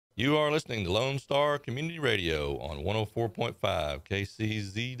You are listening to Lone Star Community Radio on 104.5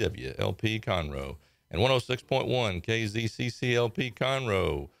 KCZW LP Conroe and 106.1 KZCCLP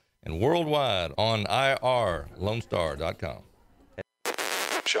Conroe and worldwide on irlonestar.com.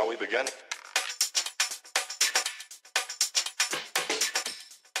 Shall we begin?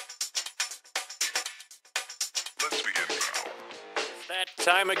 Let's begin now. It's that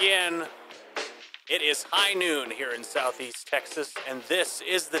time again. It is high noon here in Southeast Texas, and this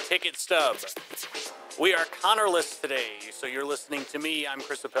is the Ticket Stub. We are Connorless today, so you're listening to me. I'm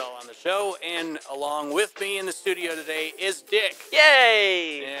Chris Appel on the show, and along with me in the studio today is Dick.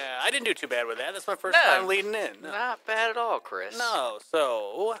 Yay! Yeah, I didn't do too bad with that. That's my first time leading in. No. Not bad at all, Chris. No,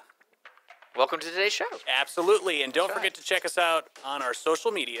 so Welcome to today's show. absolutely, and don't That's forget to check us out on our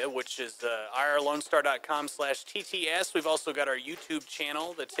social media, which is irlonestar.com/TTS. We've also got our YouTube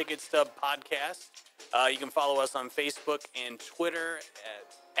channel, the Ticket Stub Podcast. You can follow us on Facebook and Twitter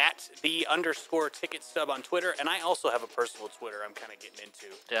at _Ticket Stub on Twitter, and I also have a personal Twitter I'm kind of getting into.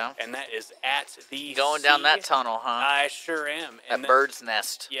 Yeah. And that is at the Going down that tunnel, huh? I sure am. That bird's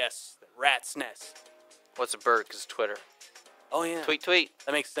nest. Yes, rat's nest. What's a bird? Because Twitter. Oh yeah. Tweet, tweet.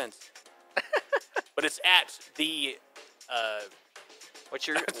 That makes sense. But it's at the. What's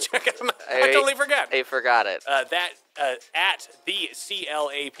your? I totally forgot. I forgot it. At the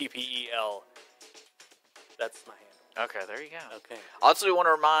CLAPPEL. That's my handle. Okay, there you go. Okay. Also, we want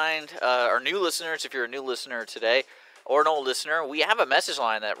to remind our new listeners, if you're a new listener today or an old listener, we have a message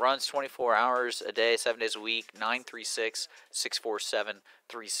line that runs 24 hours a day, 7 days a week.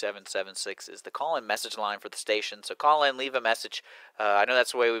 936-647-3776 is the call-in message line for the station. So call in, leave a message. I know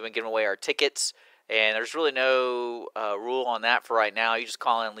that's the way we've been giving away our tickets, and there's really no rule on that for right now. You just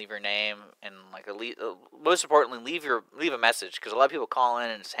call in, leave your name, and most importantly, leave a message, because a lot of people call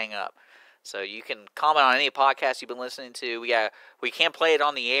in and just hang up. So you can comment on any podcast you've been listening to. We can't play it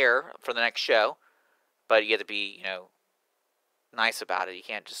on the air for the next show, but you have to be, nice about it. You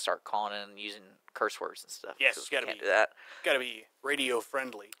can't just start calling in and using curse words and stuff. Yes, you can't do that. Got to be radio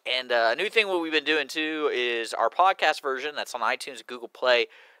friendly. And a new thing what we've been doing too is our podcast version that's on iTunes and Google Play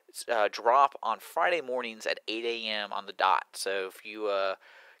drop on Friday mornings at 8 a.m. on the dot. So if you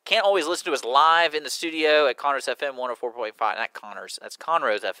can't always listen to us live in the studio at Conroe's FM 104.5. Not Conroe's, that's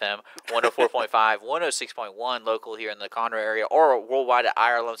Conroe's FM 104.5, 106.1 local here in the Conroe area, or worldwide at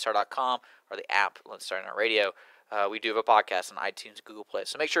irlonestar.com or the app Lone Star Internet Radio. We do have a podcast on iTunes and Google Play.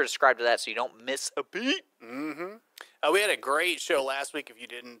 So make sure to subscribe to that so you don't miss a beat. Mm-hmm. We had a great show last week. If you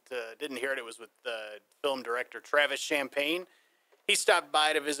didn't hear it, it was with film director Travis Champagne. He stopped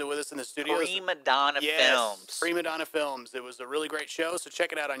by to visit with us in the studio. Prima Donna Films. Prima Donna Films. It was a really great show, so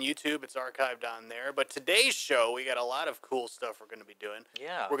check it out on YouTube. It's archived on there. But today's show, we got a lot of cool stuff we're going to be doing.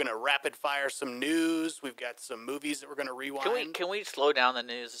 Yeah. We're going to rapid fire some news. We've got some movies that we're going to rewind. Can we slow down the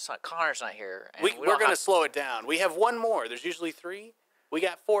news? Connor's not here. We're going to slow it down. We have one more. There's usually 3. We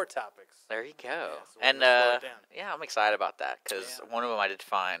got 4 topics. There you go. Yeah, so and slow it down. yeah, I'm excited about that because one of them I did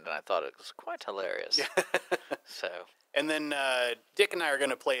find, and I thought it was quite hilarious. Yeah. So. And then Dick and I are going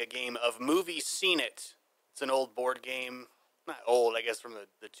to play a game of Movie Seen It. It's an old board game. Not old, I guess, from the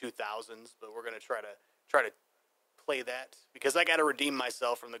 2000s, but we're going to try to play that because I got to redeem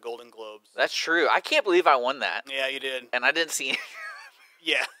myself from the Golden Globes. That's true. I can't believe I won that. Yeah, you did. And I didn't see it.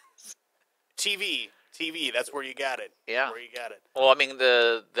 Yeah. TV, that's where you got it. Yeah. Where you got it. Well, I mean,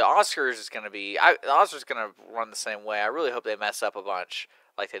 the Oscars is going to be... the Oscars is going to run the same way. I really hope they mess up a bunch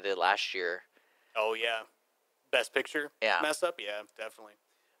like they did last year. Oh, yeah. Best Picture mess up? Yeah, definitely.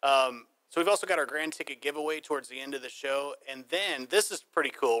 So we've also got our grand ticket giveaway towards the end of the show. And then, this is pretty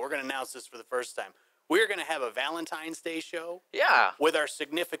cool. We're going to announce this for the first time. We're going to have a Valentine's Day show. Yeah. With our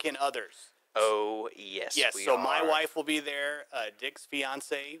significant others. Oh, yes, Yes, so my wife will be there. Dick's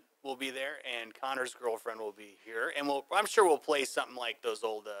fiance will be there. And Connor's girlfriend will be here. And I'm sure we'll play something like those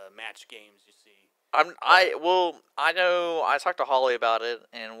old match games you see. I know I talked to Holly about it,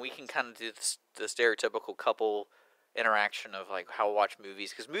 and we can kind of do the stereotypical couple interaction of like how we watch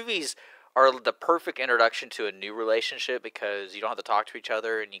movies, because movies are the perfect introduction to a new relationship because you don't have to talk to each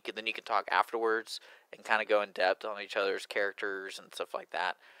other, and you can talk afterwards and kind of go in depth on each other's characters and stuff like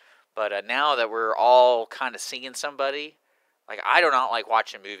that. But now that we're all kind of seeing somebody, like I do not like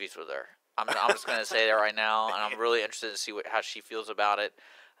watching movies with her. I'm just gonna say that right now, and I'm really interested to see how she feels about it.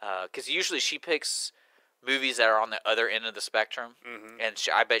 Because usually she picks movies that are on the other end of the spectrum, and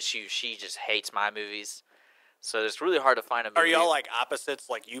I bet she just hates my movies. So it's really hard to find a movie. Are y'all like opposites?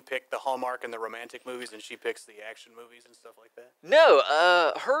 Like you pick the Hallmark and the romantic movies, and she picks the action movies and stuff like that? No,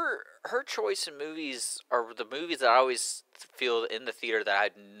 her choice in movies are the movies that I always feel in the theater that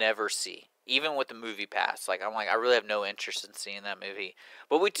I'd never see. even with the movie pass. Like, I'm like, I really have no interest in seeing that movie.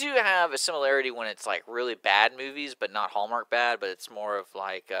 But we do have a similarity when it's like really bad movies, but not Hallmark bad, but it's more of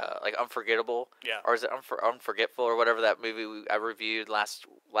like Unforgettable. Yeah. Or is it Unforgetful or whatever that movie I reviewed last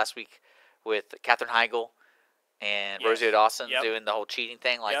week with Katherine Heigl and Rosie O'Dawson doing the whole cheating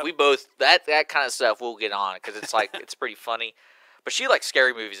thing. Like, we both, that kind of stuff we'll get on because it's like, it's pretty funny. But she likes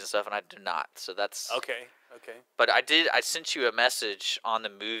scary movies and stuff, and I do not. So that's... Okay. But I sent you a message on the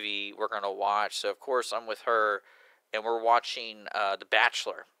movie we're going to watch. So, of course, I'm with her, and we're watching The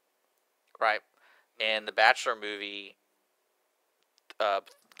Bachelor, right? And The Bachelor movie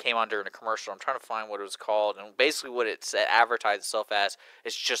came on during a commercial. I'm trying to find what it was called. And basically what it said, advertised itself as,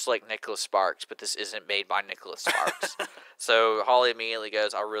 is just like Nicholas Sparks, but this isn't made by Nicholas Sparks. So Holly immediately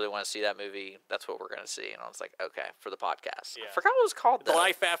goes, I really want to see that movie. That's what we're going to see. And I was like, okay, for the podcast. Yeah. I forgot what it was called, though. The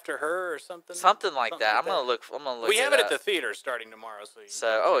Life After Her or something? Something like that. I'm going to look We have it up at the theater starting tomorrow.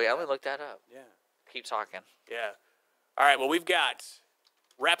 Let me look that up. Yeah. Keep talking. Yeah. All right, well, we've got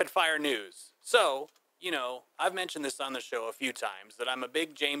rapid-fire news. So, I've mentioned this on the show a few times, that I'm a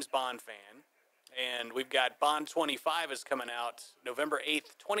big James Bond fan, and we've got Bond 25 is coming out November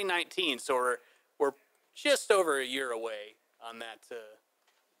 8th, 2019, so we're just over a year away on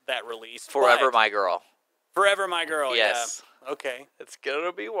that release. Forever My Girl. Forever My Girl, yes. Yeah. Okay. It's going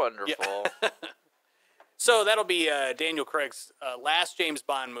to be wonderful. Yeah. So that'll be Daniel Craig's last James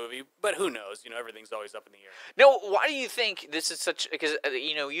Bond movie, but who knows? Everything's always up in the air. No, why do you think this is such... Because,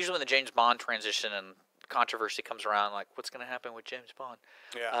 usually when the James Bond transition and controversy comes around, like, what's going to happen with James Bond?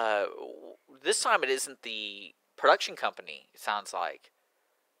 Yeah. This time it isn't the production company, it sounds like.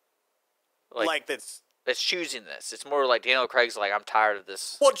 Like that's choosing this. It's more like Daniel Craig's like, I'm tired of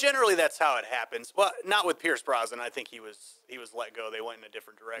this. Well, generally that's how it happens. Well, not with Pierce Brosnan. I think he was let go. They went in a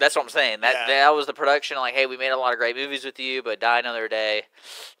different direction. That's what I'm saying. That was the production. Like, hey, we made a lot of great movies with you, but Die Another Day.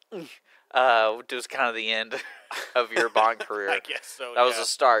 It was kind of the end of your Bond career. I guess so. That was the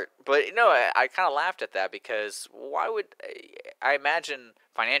start. But I kind of laughed at that because why would I imagine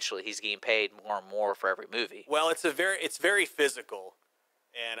financially he's getting paid more and more for every movie. Well, it's very physical.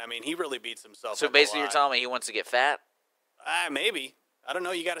 And, I mean, he really beats himself So up basically a you're lot. telling me he wants to get fat? Maybe. I don't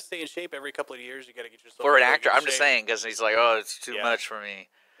know. You got to stay in shape every couple of years. You got to get yourself For an in actor, good I'm just shape. saying because he's like, oh, it's too much for me.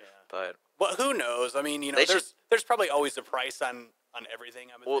 Yeah. But Well, who knows? I mean, They there's probably always a price on everything,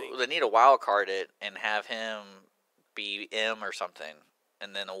 I would think. they need a wild card it and have him be M or something,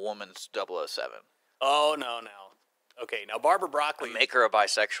 and then a woman's 007. Oh, no. Okay, now Barbara Broccoli. Make her a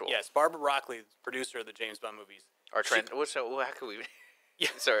bisexual. Yes, Barbara Broccoli, producer of the James Bond movies. Or trend. How could we? Yeah.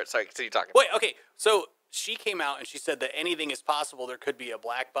 Sorry. Continue talking. Wait, okay. So she came out and she said that anything is possible. There could be a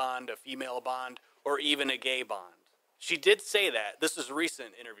black Bond, a female Bond, or even a gay Bond. She did say that. This is a recent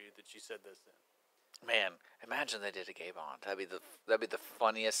interview that she said this in. Man, imagine they did a gay Bond. That'd be the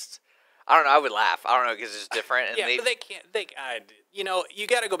funniest. I don't know. I would laugh. I don't know because it's different. And but they can't. You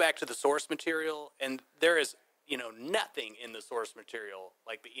got to go back to the source material, and there is nothing in the source material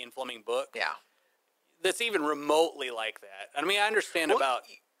like the Ian Fleming book. Yeah. That's even remotely like that. I mean, I understand about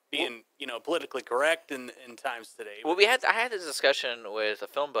being, politically correct in times today. Well, I had this discussion with a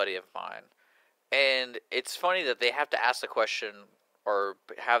film buddy of mine, and it's funny that they have to ask the question or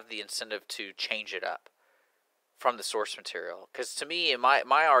have the incentive to change it up from the source material. Because to me, my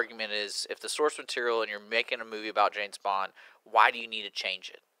argument is, if the source material and you're making a movie about James Bond, why do you need to change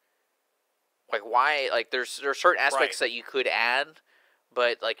it? Like, why? Like, there are certain aspects that you could add.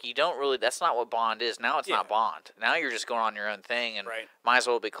 But, like, you don't really – that's not what Bond is. Now it's not Bond. Now you're just going on your own thing and might as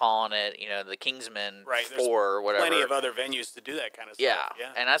well be calling it, the Kingsman 4 or whatever. Plenty of other venues to do that kind of yeah. stuff.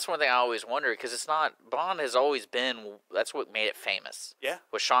 Yeah, and that's one thing I always wonder because it's not – Bond has always been – that's what made it famous. Yeah.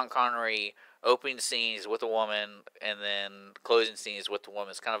 With Sean Connery opening scenes with a woman and then closing scenes with the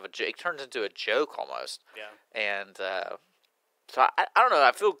woman. It's kind of – it turns into a joke almost. Yeah. And so I don't know.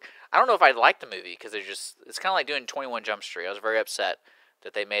 I don't know if I like the movie because it's kind of like doing 21 Jump Street. I was very upset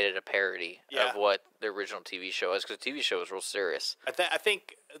that they made it a parody of what the original TV show was, because the TV show was real serious. I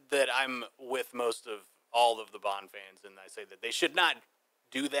think that I'm with most of all of the Bond fans, and I say that they should not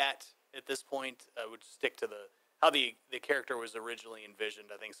do that at this point. I would stick to how the character was originally envisioned.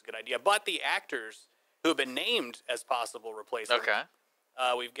 I think it's a good idea. But the actors who have been named as possible replacements,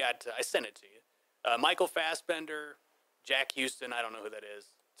 we've got, I sent it to you, Michael Fassbender, Jack Houston, I don't know who that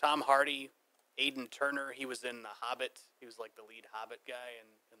is, Tom Hardy, Aidan Turner, he was in The Hobbit. He was like the lead Hobbit guy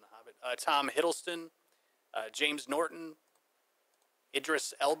in The Hobbit. Tom Hiddleston, James Norton,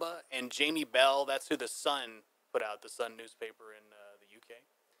 Idris Elba, and Jamie Bell. That's who The Sun put out, the Sun newspaper in the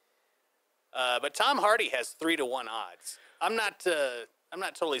UK. But Tom Hardy has 3-1 odds. I'm not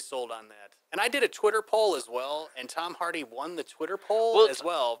totally sold on that. And I did a Twitter poll as well, and Tom Hardy won the Twitter poll as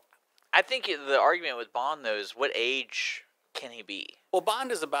well. I think the argument with Bond, though, is what age can he be? Well,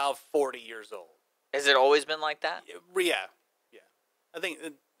 Bond is about 40 years old. Has it always been like that? Yeah. I think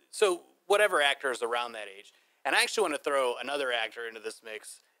so. Whatever actor is around that age, and I actually want to throw another actor into this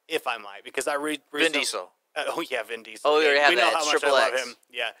mix, if I might, because I Vin Diesel. Vin Diesel. Oh, you already have we know that. how much Triple I love X. him.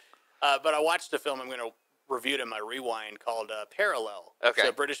 Yeah, but I watched a film I'm going to review it in my rewind called Parallel. Okay. It's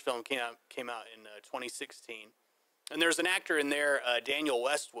a British film, came out in 2016, and there's an actor in there, Daniel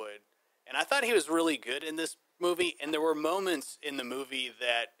Westwood, and I thought he was really good in this movie. And there were moments in the movie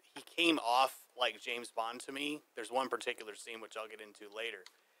that he came off like James Bond to me. There's one particular scene which I'll get into later,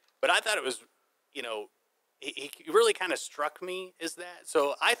 but I thought it was, he really kind of struck me as that.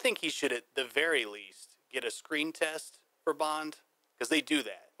 So I think he should, at the very least, get a screen test for Bond, because they do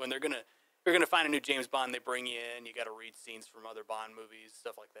that when you're gonna find a new James Bond. They bring you in. You got to read scenes from other Bond movies,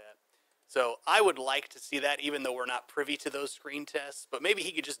 stuff like that. So I would like to see that, even though we're not privy to those screen tests. But maybe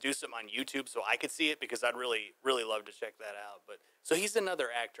he could just do something on YouTube so I could see it, because I'd really, really love to check that out. But so he's another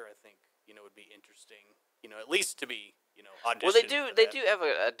actor I think would be interesting. At least to be auditioned. Well, they do have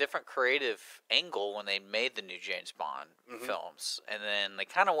a different creative angle when they made the new James Bond films, and then they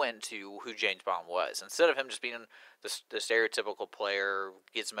kind of went to who James Bond was. Instead of him just being the stereotypical player,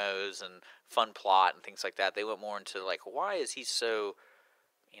 gizmos and fun plot and things like that, they went more into like, why is he so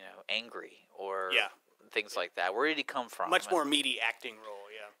angry, or things like that. Where did he come from? Much more meaty acting role,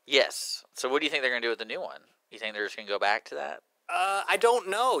 yeah. Yes. So what do you think they're going to do with the new one? You think they're just going to go back to that? I don't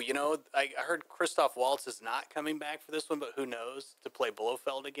know. I heard Christoph Waltz is not coming back for this one, but who knows, to play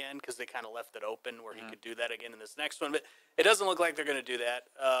Blofeld again, because they kind of left it open where he could do that again in this next one. But it doesn't look like they're going to do that.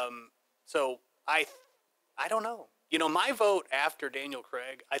 So I don't know. My vote after Daniel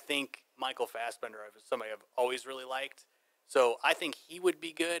Craig, I think Michael Fassbender is somebody I've always really liked. So I think he would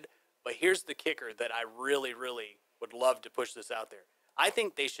be good. But here's the kicker that I really, really would love to push this out there. I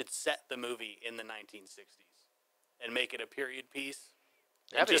think they should set the movie in the 1960s and make it a period piece,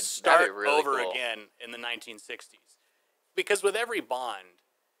 and just start really over cool. again in the 1960s. Because with every Bond,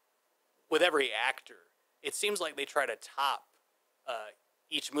 with every actor, it seems like they try to top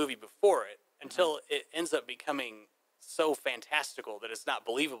each movie before it until it ends up becoming so fantastical that it's not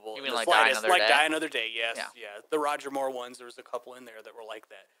believable. You mean like Die Another Day? Die Another Day, yes. Yeah. The Roger Moore ones, there was a couple in there that were like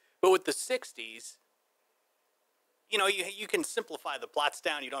that. But with the 60s, you can simplify the plots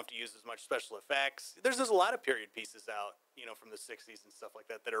down. You don't have to use as much special effects. There's a lot of period pieces out, from the 60s and stuff like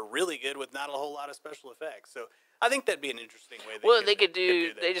that are really good with not a whole lot of special effects. So I think that'd be an interesting way. They could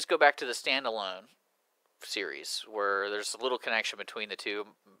do that. They just go back to the standalone series where there's a little connection between the two,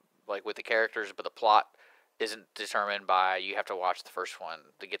 like with the characters, but the plot isn't determined by you have to watch the first one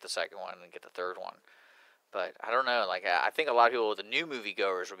to get the second one and get the third one. But I don't know. Like I think a lot of people, the new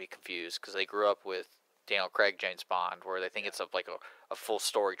moviegoers, will be confused because they grew up with Daniel Craig, James Bond, where they think it's like a full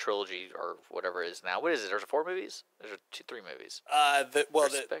story trilogy or whatever it is now. What is it? There's 4 movies? There's 3 movies.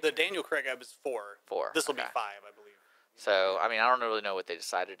 The Daniel Craig was 4. 4. This will be 5, I believe. So, I don't really know what they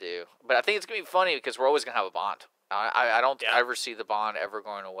decided to do. But I think it's going to be funny because we're always going to have a Bond. I don't ever see the Bond ever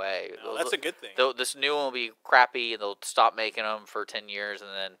going away. No, that's a good thing. This new one will be crappy, and they'll stop making them for 10 years, and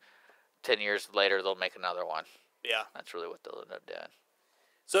then 10 years later they'll make another one. Yeah. That's really what they'll end up doing.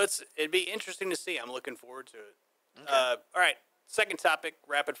 So it'd be interesting to see. I'm looking forward to it. Okay. All right, second topic,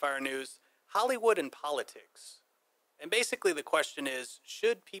 rapid fire news: Hollywood and politics. And basically, the question is: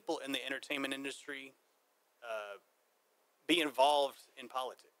 should people in the entertainment industry be involved in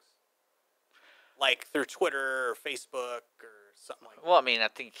politics, like through Twitter or Facebook or something like that? Well, I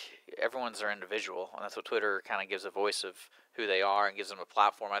think everyone's their individual, and that's what Twitter kind of gives a voice of who they are and gives them a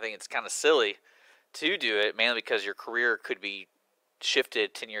platform. I think it's kind of silly to do it, mainly because your career could be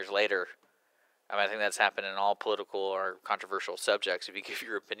shifted 10 years later. I think that's happened in all political or controversial subjects. If you give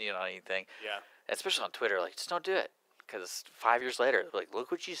your opinion on anything, especially on Twitter, just don't do it, because 5 years later, look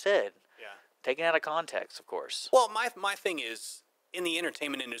what you said. Yeah, taken out of context, of course. Well, my thing is, in the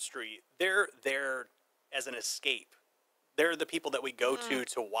entertainment industry, they're there as an escape. They're the people that we go to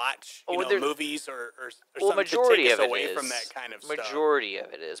watch movies or something to take us away from that kind of stuff. Majority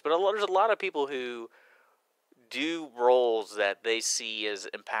of it is, but there's a lot of people who do roles that they see as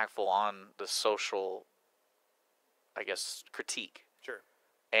impactful on the social, critique. Sure.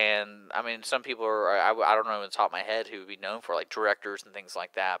 And some people are, I don't know on the top of my head who would be known for, like directors and things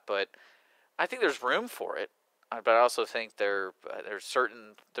like that, but I think there's room for it. But I also think to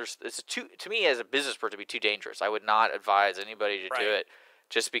me as a business person, to be too dangerous. I would not advise anybody to do it,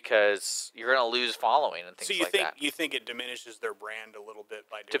 just because you're going to lose following and things like that. So you think it diminishes their brand a little bit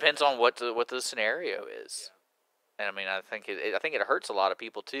by doing Depends that? on what the scenario is. Yeah. And I think it hurts a lot of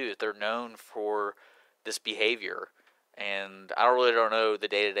people too if they're known for this behavior, And I don't know the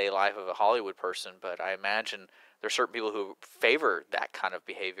day-to-day life of a Hollywood person, but I imagine there's certain people who favor that kind of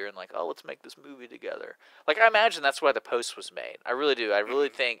behavior and like, oh, let's make this movie together. Like, I imagine that's why The Post was made. I really do. I really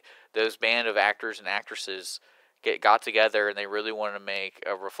think those band of actors and actresses got together and they really wanted to make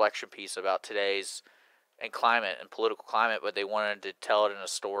a reflection piece about today's climate and political climate, but they wanted to tell it in a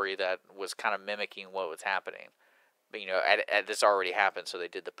story that was kind of mimicking what was happening. But, this already happened, so they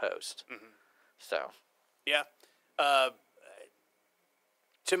did The Post. Mm-hmm. So. Yeah.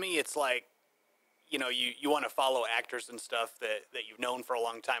 To me, it's like, you want to follow actors and stuff that you've known for a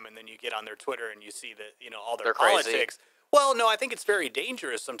long time, and then you get on their Twitter and you see that, all their They're politics. crazy. Well, no, I think it's very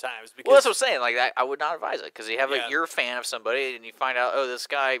dangerous sometimes. Because, well, that's what I'm saying. Like, I would not advise it, because you're a fan of somebody, and you find out, oh, this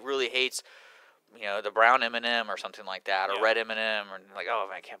guy really hates, the brown M&M or something like that, or red M&M, or like, oh,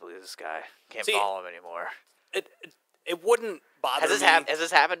 man, I can't believe this guy. Can't follow him anymore. It wouldn't bother me. Has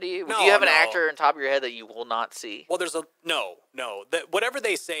this happened to you? No, do you have an no. actor on top of your head that you will not see? Well, there's no. Whatever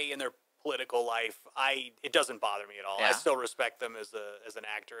they say in their political life, it doesn't bother me at all. Yeah. I still respect them as an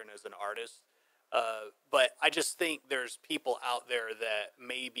actor and as an artist. But I just think there's people out there that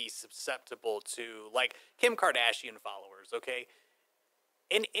may be susceptible to, like, Kim Kardashian followers, okay?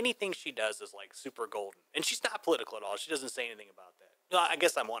 And anything she does is, like, super golden. And she's not political at all. She doesn't say anything about that. No, I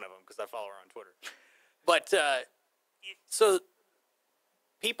guess I'm one of them because I follow her on Twitter. But, so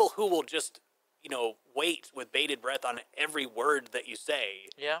people who will just, wait with bated breath on every word that you say.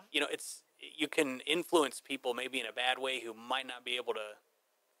 Yeah. You can influence people maybe in a bad way who might not be able to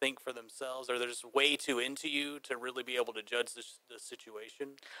think for themselves, or they're just way too into you to really be able to judge the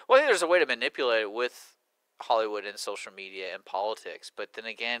situation. Well, I think there's a way to manipulate it with Hollywood and social media and politics, but then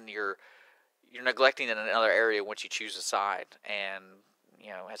again, you're neglecting in another area once you choose a side. And,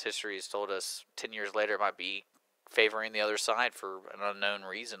 as history has told us, 10 years later, it might be favoring the other side for an unknown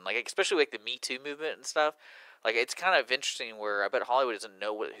reason. Like, especially like the Me Too movement and stuff. Like, it's kind of interesting where I bet Hollywood doesn't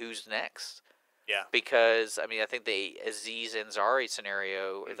know who's next. Yeah. Because, I think the Aziz Ansari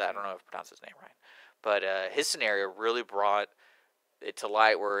scenario, I don't know if I pronounced his name right, but his scenario really brought it to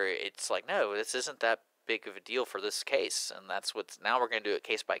light where it's like, no, this isn't that big of a deal for this case. And that's now we're going to do it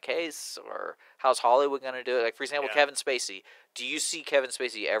case by case, or how's Hollywood going to do it? Like, for example, Kevin Spacey. Do you see Kevin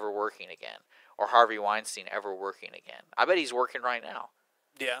Spacey ever working again? Or Harvey Weinstein ever working again? I bet he's working right now.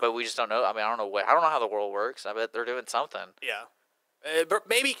 Yeah. But we just don't know. I don't know how the world works. I bet they're doing something. Yeah. But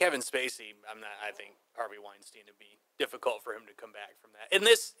maybe Kevin Spacey. I think Harvey Weinstein would be difficult for him to come back from that. In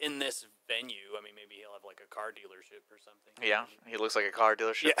this venue, maybe he'll have like a car dealership or something. Yeah, he looks like a car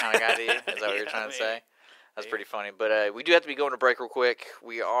dealership kind of guy to you. Is that what you're trying to say? That's pretty funny. But we do have to be going to break real quick.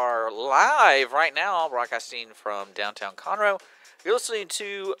 We are live right now, broadcasting from downtown Conroe. You're listening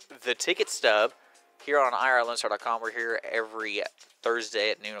to The Ticket Stub here on IRLoneStar.com. We're here every Thursday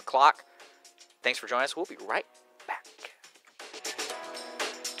at noon o'clock. Thanks for joining us. We'll be right back.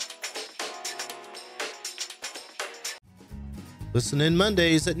 Listen in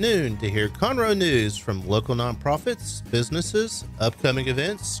Mondays at noon to hear Conroe news from local nonprofits, businesses, upcoming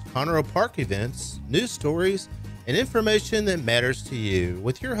events, Conroe Park events, news stories, and information that matters to you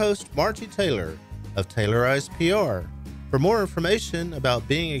with your host, Margie Taylor of Taylorized PR. For more information about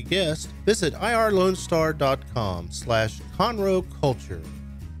being a guest, visit irlonestar.com/Conroe Culture.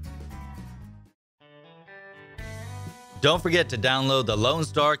 Don't forget to download the Lone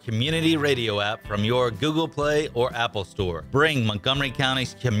Star Community Radio app from your Google Play or Apple Store. Bring Montgomery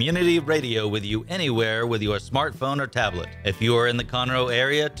County's community radio with you anywhere with your smartphone or tablet. If you are in the Conroe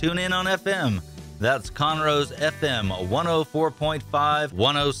area, tune in on FM. That's Conroe's FM 104.5,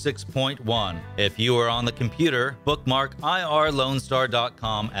 106.1. If you are on the computer, bookmark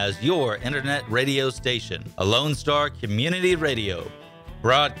irlonestar.com as your internet radio station. A Lone Star Community Radio.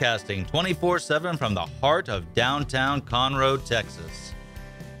 Broadcasting 24/7 from the heart of downtown Conroe, Texas.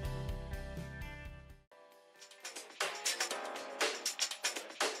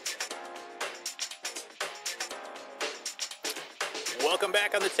 Welcome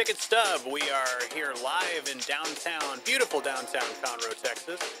back on the Ticket Stub. We are here live in beautiful downtown Conroe,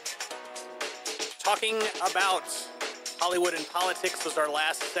 Texas. Talking about Hollywood and politics was our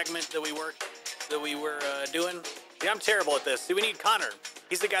last segment that we were doing. Yeah, I'm terrible at this. See, we need Connor.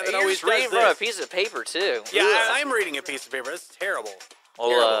 He's the guy that always does reading this. from a piece of paper, too. Yeah, I'm reading a piece of paper. That's terrible.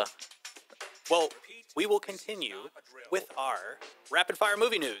 Well, Well, we will continue with our rapid-fire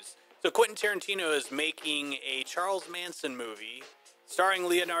movie news. So Quentin Tarantino is making a Charles Manson movie starring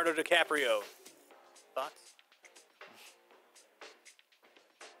Leonardo DiCaprio. Thoughts?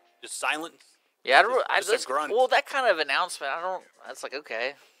 Just silence? yeah, just a grunt. well, that kind of announcement, that's like,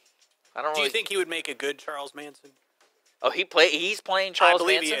 okay. Do you think he would make a good Charles Manson? Oh, he's playing Charles I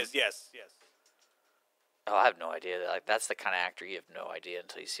believe Manson? he is, yes. Oh, I have no idea. Like that's the kind of actor you have no idea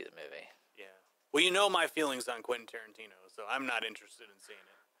until you see the movie. Yeah. Well, you know my feelings on Quentin Tarantino, so I'm not interested in seeing it.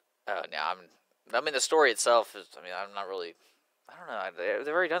 Oh, no, I mean, the story itself is. I mean, I'm not really. I don't know.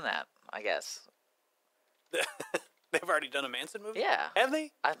 They've already done that, I guess. They've already done a Manson movie? Yeah. Have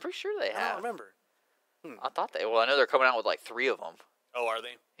they? I'm pretty sure they I have. don't remember. I thought they. Well, I know they're coming out with like 3 of them. Oh, are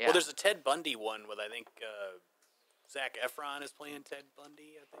they? Yeah. Well, there's a Ted Bundy one with, I think, Zac Efron is playing Ted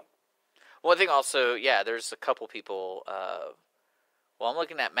Bundy, I think. Well, I think also, yeah, there's a couple people. Well, I'm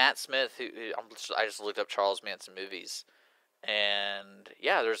looking at Matt Smith. I just looked up Charles Manson movies, and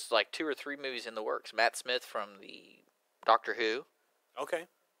yeah, there's like 2 or 3 movies in the works. Matt Smith from the Doctor Who. Okay.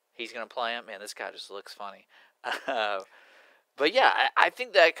 He's gonna play him. Man, this guy just looks funny. But yeah, I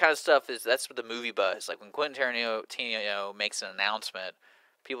think that kind of stuff that's what the movie buzz. Like when Quentin Tarantino makes an announcement,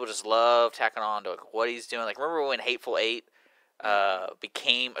 people just love tacking on to what he's doing. Like remember when Hateful Eight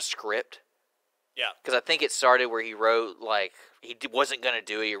became a script? Yeah. Because I think it started where he wrote like wasn't gonna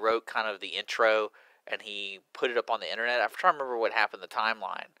do it. He wrote kind of the intro and he put it up on the internet. I'm trying to remember what happened. The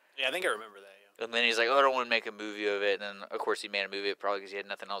timeline. Yeah, I think I remember that. Yeah. And then he's like, "Oh, I don't want to make a movie of it." And then of course he made a movie of it probably because he had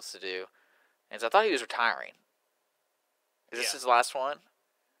nothing else to do. And so I thought he was retiring. Is this his last one?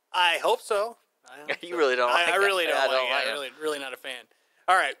 I hope so. You really don't like I really don't I like don't it. like I'm it. really not a fan.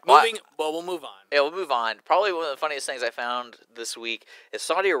 All right, Well, we'll move on. Yeah, we'll move on. Probably one of the funniest things I found this week is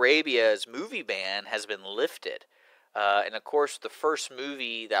Saudi Arabia's movie ban has been lifted. And of course, the first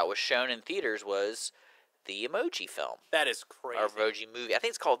movie that was shown in theaters was the Emoji film. That is crazy. Or Emoji movie. I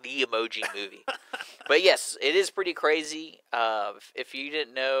think it's called the Emoji movie. But yes, it is pretty crazy. If you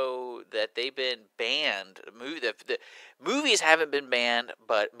didn't know that they've been banned, the movies haven't been banned,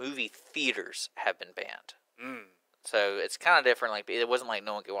 but movie theaters have been banned. Mm. So it's kind of different. Like it wasn't like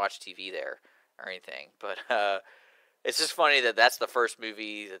no one could watch TV there or anything. But it's just funny that that's the first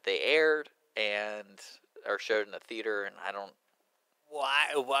movie that they aired and or showed in the theater, and I don't. Well,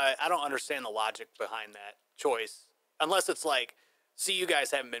 I don't understand the logic behind that choice, unless it's like, see, you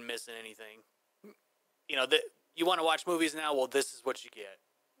guys haven't been missing anything. You know, you want to watch movies now? Well, this is what you get.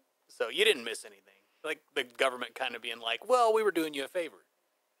 So you didn't miss anything. Like the government kind of being like, well, we were doing you a favor.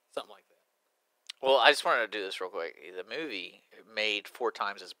 Something like that. Well, I just wanted to do this real quick. The movie made 4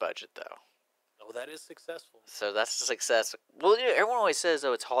 times its budget, though. Oh, that is successful. So that's a success. Well, you know, everyone always says,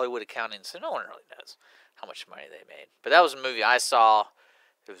 oh, it's Hollywood accounting, so no one really knows how much money they made. But that was a movie I saw.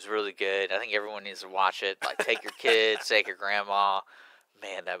 It was really good. I think everyone needs to watch it. Like, take your kids, take your grandma.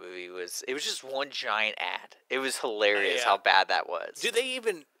 Man, that movie it was just one giant ad. It was hilarious how bad that was.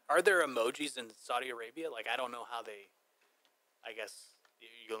 Are there emojis in Saudi Arabia? Like, I don't know how I guess,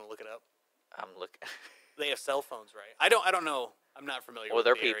 you're going to look it up? I'm looking. They have cell phones, right? I don't know. I'm not familiar with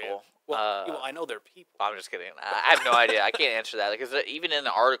they're the area. people. Well, I know they're people. I'm just kidding. I have no idea. I can't answer that. Because even in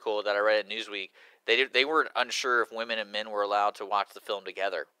the article that I read at Newsweek, they were unsure if women and men were allowed to watch the film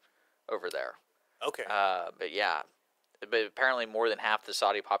together over there. Okay. But yeah. But apparently more than half the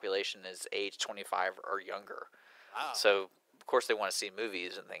Saudi population is age 25 or younger. Wow. So, of course, they want to see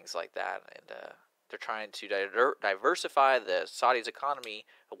movies and things like that. And they're trying to diversify the Saudi's economy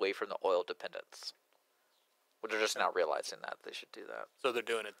away from the oil dependence. Well, they're just not realizing that they should do that. So they're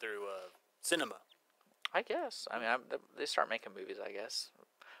doing it through cinema. I guess. I mean, they start making movies, I guess.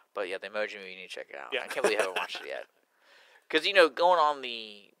 But yeah, the Emoji Movie, you need to check it out. Yeah. I can't believe I haven't watched it yet. Because, you know, going on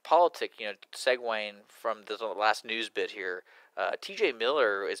the politic, you know, segueing from the last news bit here, T.J.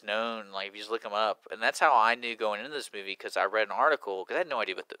 Miller is known, like, if you just look him up, and that's how I knew going into this movie, because I read an article, because I had no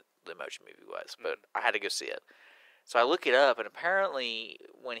idea what the Emoji Movie was, but I had to go see it. So I look it up, and apparently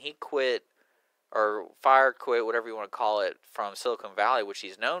when he quit, or quit, whatever you want to call it, from Silicon Valley, which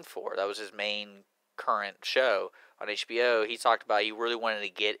he's known for, that was his main current show on HBO, he talked about he really wanted to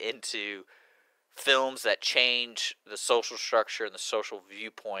get into films that change the social structure and the social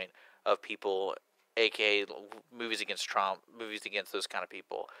viewpoint of people, aka movies against Trump, movies against those kind of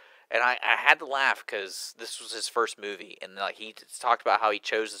people. And I had to laugh because this was his first movie, and like he talked about how he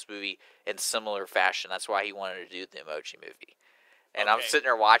chose this movie in similar fashion. That's why he wanted to do the Emoji Movie. And I'm sitting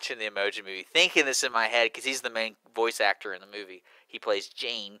there watching the Emoji Movie, thinking this in my head because he's the main voice actor in the movie. He plays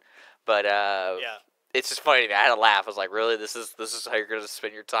Jane, but it's just funny to me. I had to laugh. I was like, really? This is how you're going to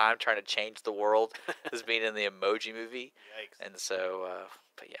spend your time trying to change the world? As being in the Emoji Movie? Yikes. And so,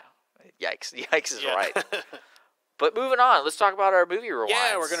 but yeah, yikes. Yikes is right. But moving on, let's talk about our movie rewinds.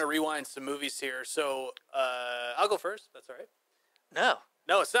 Yeah, we're going to rewind some movies here. So, I'll go first. That's all right.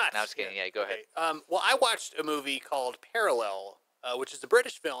 No, it's not. No, I'm just kidding. Yeah, go ahead. Well, I watched a movie called Parallel, which is a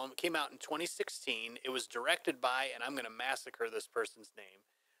British film. It came out in 2016. It was directed by, and I'm going to massacre this person's name,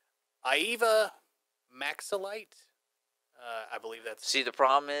 Aiva Maxilite. I believe that's... See, the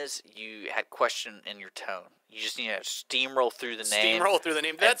problem is you had question in your tone. You just need to steamroll through the name. Steamroll through the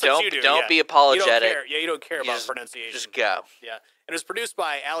name. And That's what you do. Don't yeah. be apologetic. You don't care. Yeah, you don't care about just, pronunciation. Just go. Yeah. And it was produced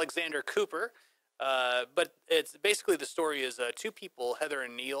by Alexander Cooper. But it's basically the story is two people, Heather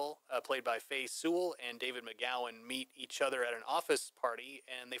and Neil, played by Faye Sewell and David McGowan, meet each other at an office party,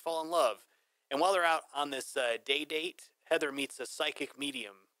 and they fall in love. And while they're out on this day date, Heather meets a psychic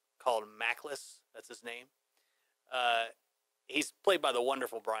medium called Mackless. That's his name. He's played by the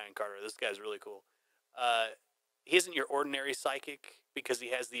wonderful Brian Carter. This guy's really cool. He isn't your ordinary psychic because he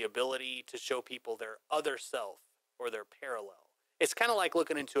has the ability to show people their other self or their parallel. It's kind of like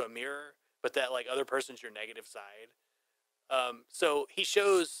looking into a mirror, but that like other person's your negative side. So he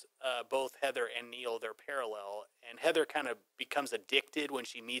shows both Heather and Neil their parallel, and Heather kind of becomes addicted when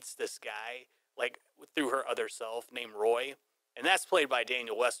she meets this guy, like through her other self named Roy, and that's played by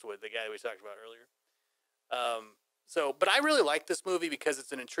Daniel Westwood, the guy we talked about earlier. But I really like this movie because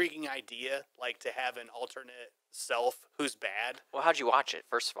it's an intriguing idea, like to have an alternate self who's bad. Well, how'd you watch it,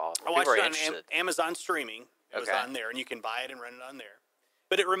 first of all? I watched it on Amazon Streaming. It was on there, and you can buy it and rent it on there.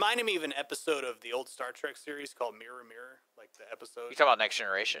 But it reminded me of an episode of the old Star Trek series called Mirror Mirror, like the episode. You talking about Next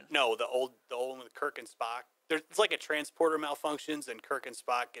Generation? No, the old one with Kirk and Spock. It's like a transporter malfunctions, and Kirk and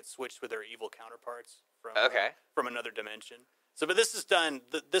Spock get switched with their evil counterparts from another dimension. So, but this is done.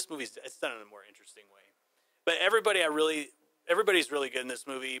 This movie's it's done in a more interesting way. But everybody's really good in this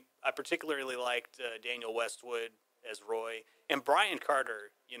movie. I particularly liked Daniel Westwood as Roy, and Brian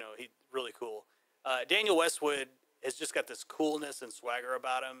Carter. You know, he's really cool. Daniel Westwood has just got this coolness and swagger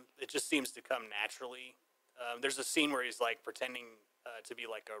about him. It just seems to come naturally. There's a scene where he's like pretending to be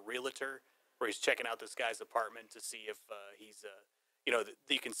like a realtor, where he's checking out this guy's apartment to see if he's, that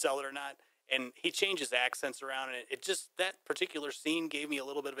you can sell it or not. And he changes accents around, and it just, that particular scene gave me a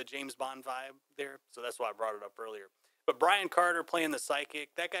little bit of a James Bond vibe there. So that's why I brought it up earlier. But Brian Carter playing the psychic,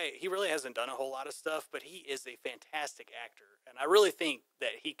 that guy, he really hasn't done a whole lot of stuff, but he is a fantastic actor. And I really think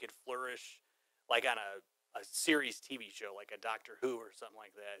that he could flourish like on a series TV show, like a Doctor Who or something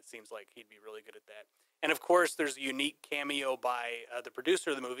like that. It seems like he'd be really good at that. And of course, there's a unique cameo by the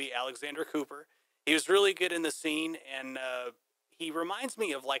producer of the movie, Alexander Cooper. He was really good in the scene, and he reminds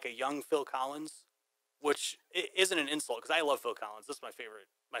me of like a young Phil Collins, which isn't an insult because I love Phil Collins. This is my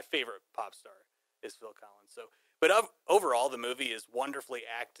favorite pop star is Phil Collins. So, but overall, the movie is wonderfully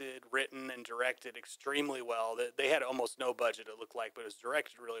acted, written, and directed extremely well. They had almost no budget, it looked like, but it was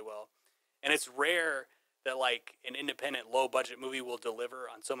directed really well. And it's rare that like an independent low budget movie will deliver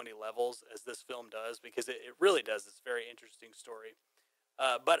on so many levels as this film does, because it really does. It's a very interesting story.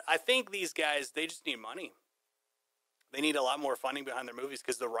 But I think these guys, they just need money. They need a lot more funding behind their movies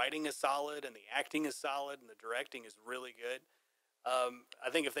because the writing is solid and the acting is solid and the directing is really good. I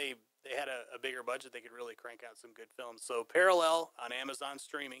think if they had a bigger budget, they could really crank out some good films. So Parallel on Amazon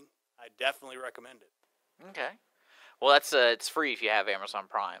Streaming, I definitely recommend it. Okay. Well, it's free if you have Amazon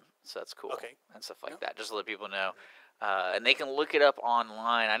Prime, so that's cool. Okay. And stuff like that, just to let people know. And they can look it up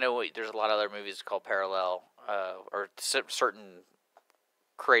online. I know there's a lot of other movies called Parallel or certain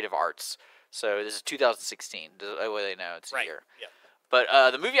creative arts. So this is 2016. That way they know it's a year. Yeah.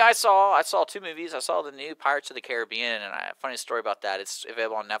 But the movie I saw two movies. I saw the new Pirates of the Caribbean, and funny story about that. It's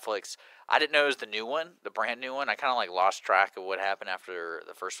available on Netflix. I didn't know it was the new one, the brand new one. I kind of like lost track of what happened after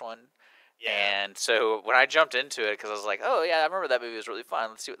the first one. Yeah. And so when I jumped into it, because I was like, oh, yeah, I remember that movie was really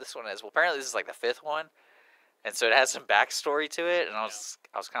fun. Let's see what this one is. Well, apparently this is like the fifth one. And so it has some backstory to it, and I was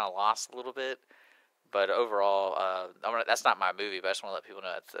kind of lost a little bit. But overall, that's not my movie, but I just want to let people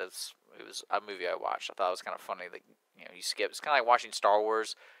know it was a movie I watched. I thought it was kind of funny that you skip. It's kind of like watching Star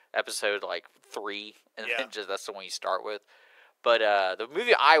Wars episode like 3, and then that's the one you start with. But the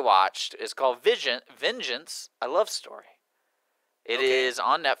movie I watched is called Vengeance, a Love Story. It is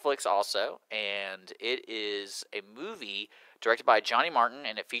on Netflix also, and it is a movie directed by Johnny Martin,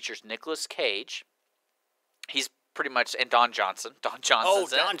 and it features Nicolas Cage. He's pretty much, and Don Johnson. Don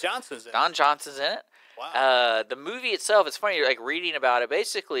Johnson's in it. Don Johnson's in it. Wow. The movie itself, it's funny, like reading about it.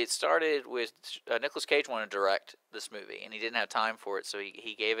 Basically, it started with Nicolas Cage wanted to direct this movie, and he didn't have time for it, so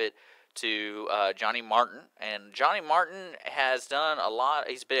he gave it to Johnny Martin. And Johnny Martin has done a lot.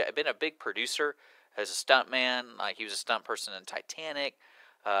 He's been a big producer as a stuntman. Like he was a stunt person in Titanic.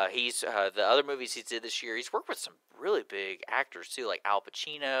 He's the other movies he did this year. He's worked with some really big actors too, like Al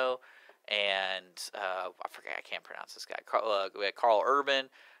Pacino and I forget, I can't pronounce this guy. We had Carl Urban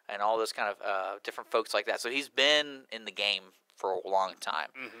and all those kind of different folks like that. So he's been in the game for a long time.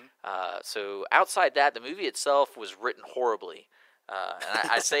 Mm-hmm. So outside that, the movie itself was written horribly. And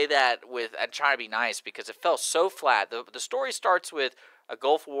I say that I'm trying to be nice because it felt so flat. The story starts with A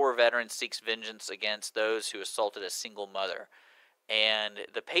Gulf War veteran seeks vengeance against those who assaulted a single mother. And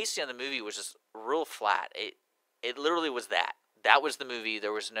the pacing of the movie was just real flat. It literally was that. That was the movie.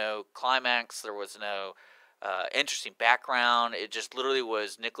 There was no climax. There was no interesting background. It just literally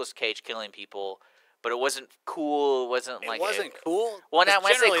was Nicolas Cage killing people. But it wasn't cool. It wasn't like... It wasn't cool? Well, now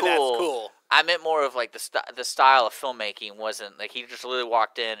when I say Generally, cool, that's cool. I meant more of like the style of filmmaking wasn't... Like, he just literally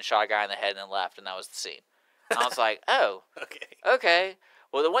walked in and shot a guy in the head and then left, and that was the scene. And I was like, oh, okay.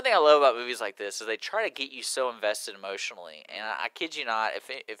 Well, the one thing I love about movies like this is they try to get you so invested emotionally. And I kid you not,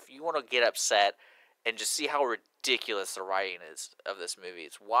 if you want to get upset and just see how ridiculous the writing is of this movie,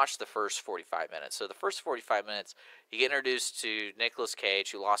 it's watch the first 45 minutes. So the first 45 minutes, you get introduced to Nicolas Cage,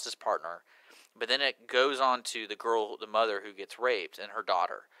 who lost his partner. But then it goes on to the girl, the mother who gets raped, and her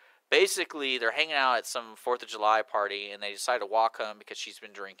daughter. Basically, they're hanging out at some 4th of July party, and they decide to walk home because she's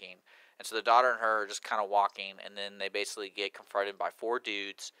been drinking. And so the daughter and her are just kind of walking, and then they basically get confronted by 4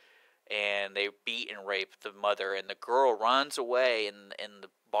 dudes, and they beat and rape the mother. And the girl runs away in the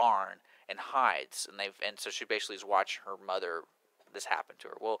barn and hides, and so she basically is watching her mother, this happen to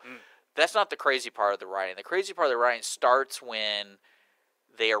her. Well, that's not the crazy part of the writing. The crazy part of the writing starts when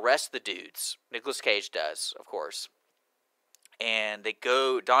they arrest the dudes. Nicolas Cage does, of course. And they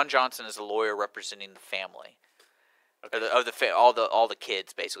go... Don Johnson is a lawyer representing the family. Okay. All the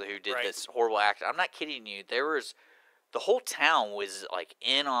kids, basically, who did this horrible act. I'm not kidding you. The whole town was, like,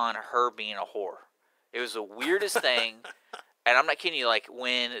 in on her being a whore. It was the weirdest thing. And I'm not kidding you. Like,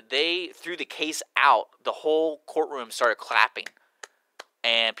 when they threw the case out, the whole courtroom started clapping.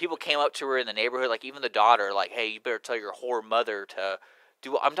 And people came up to her in the neighborhood, like, even the daughter, like, hey, you better tell your whore mother to...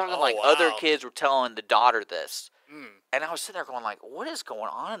 I'm talking other kids were telling the daughter this. And I was sitting there going like, what is going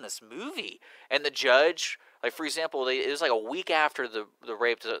on in this movie? And the judge, like for example, it was like a week after the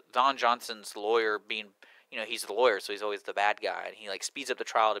rape, Don Johnson's lawyer being, he's the lawyer, so he's always the bad guy. And he like speeds up the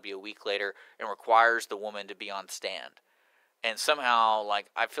trial to be a week later and requires the woman to be on stand. And somehow, like,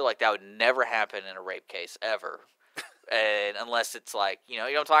 I feel like that would never happen in a rape case ever. And unless it's like, you know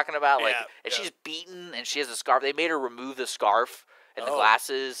what I'm talking about? Like, she's beaten and she has a scarf. They made her remove the scarf and the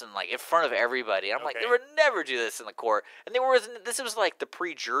glasses and like in front of everybody. I'm like, they would never do this in the court. And this was like the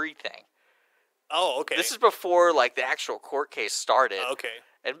pre-jury thing. Oh, okay. This is before like the actual court case started. Okay.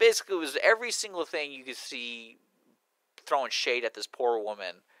 And basically it was every single thing you could see throwing shade at this poor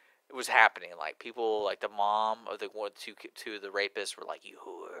woman. It was happening. Like people, like the mom of the one, two of the rapists were like, "You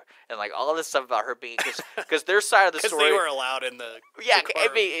whore," and like all this stuff about her being because their side of the story. Because they were allowed in the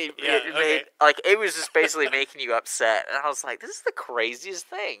it was just basically making you upset, and I was like, "This is the craziest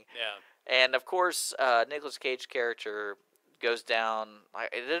thing." Yeah. And of course, Nicolas Cage character goes down.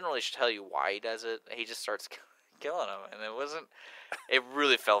 It didn't really tell you why he does it. He just starts killing him, and it wasn't. It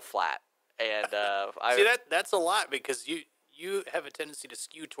really fell flat. And see that's a lot because you have a tendency to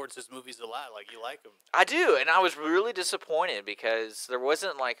skew towards his movies a lot. Like, you like them. I do, and I was really disappointed because there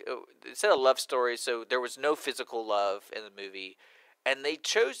wasn't, like, it said a love story, so there was no physical love in the movie. And they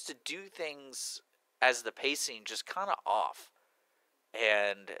chose to do things as the pacing just kind of off.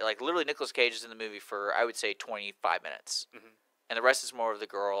 And, like, literally Nicolas Cage is in the movie for, I would say, 25 minutes. Mm-hmm. And the rest is more of the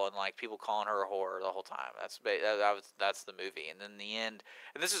girl and, like, people calling her a whore the whole time. That's the movie. And then the end,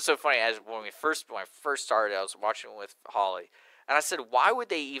 and this is so funny, when I first started, I was watching it with Holly, and I said, why would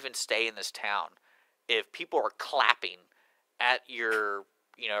they even stay in this town if people are clapping at your,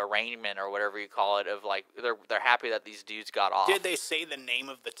 arraignment or whatever you call it, of, like, they're happy that these dudes got off. Did they say the name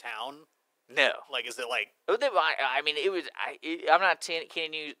of the town? No. Like, is it like... I mean, I'm not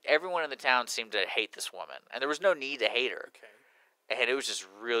kidding you, everyone in the town seemed to hate this woman, and there was no need to hate her. Okay. And it was just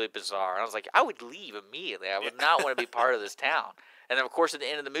really bizarre. I was like, I would leave immediately. I would not want to be part of this town. And then, of course, at the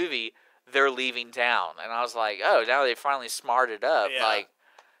end of the movie, they're leaving town. And I was like, oh, now they finally smarted up. Yeah. Like,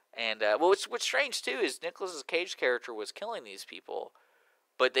 and what's strange too is Nicolas Cage's character was killing these people,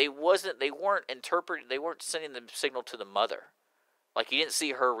 but they weren't sending the signal to the mother. Like, you didn't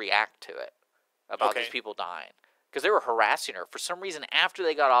see her react to it about these people dying because they were harassing her for some reason. After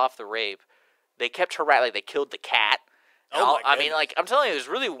they got off the rape, they kept harassing. Like, they killed the cat. I mean, like, I'm telling you, it was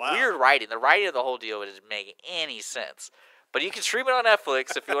really weird writing. The writing of the whole deal didn't make any sense. But you can stream it on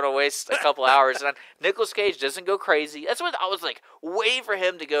Netflix if you want to waste a couple hours. And Nicolas Cage doesn't go crazy. That's what I was like, waiting for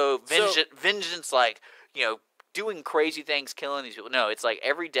him to go vengeance, like, doing crazy things, killing these people. No, it's like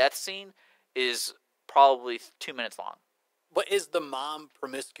every death scene is probably 2 minutes long. But is the mom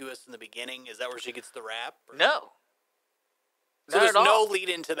promiscuous in the beginning? Is that where she gets the rap? Or? No. So there's no lead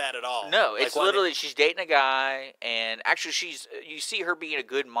into that at all? No, it's literally she's dating a guy, and actually you see her being a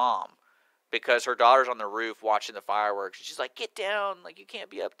good mom because her daughter's on the roof watching the fireworks. And she's like, get down, like, you can't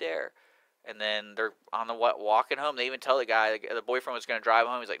be up there. And then they're on the walking home. They even tell the guy, the boyfriend was going to drive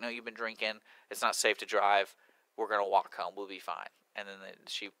home. He's like, no, you've been drinking. It's not safe to drive. We're going to walk home. We'll be fine. And then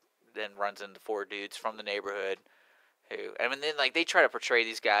she then runs into 4 dudes from the neighborhood who, I mean, then like they try to portray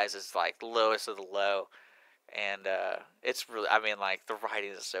these guys as like the lowest of the low. And it's really, I mean, like the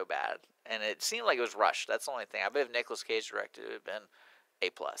writing is so bad. And it seemed like it was rushed. That's the only thing. I bet if Nicolas Cage directed it, would have been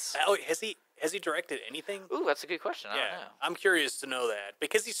A+. Oh, has he directed anything? Ooh, that's a good question. I don't know. I'm curious to know that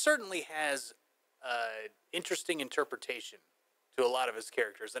because he certainly has interesting interpretation to a lot of his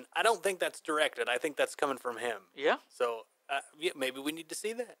characters, and I don't think that's directed. I think that's coming from him. Yeah. So yeah, maybe we need to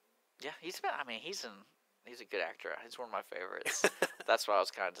see that. Yeah, he's a good actor. He's one of my favorites. That's why I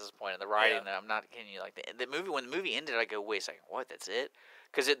was kind of disappointed. The writing, I'm not kidding you. Like the movie, when the movie ended, I go, wait a second, what? That's it?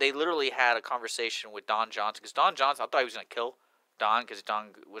 Because they literally had a conversation with Don Johnson. Because Don Johnson, I thought he was gonna kill Don because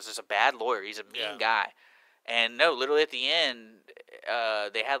Don was just a bad lawyer. He's a mean guy. And no, literally at the end,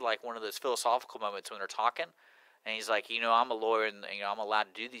 they had like one of those philosophical moments when they're talking, and he's like, I'm a lawyer, and I'm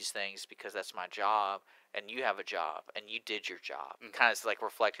allowed to do these things because that's my job, and you have a job, and you did your job. Mm-hmm. Kind of like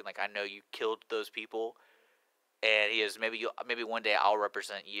reflecting, like I know you killed those people, and he goes, maybe one day I'll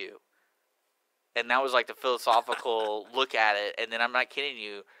represent you, and that was like the philosophical look at it. And then I'm not kidding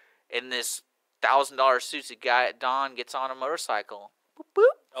you, in this $1,000 suits, Don gets on a motorcycle. Boop, boop.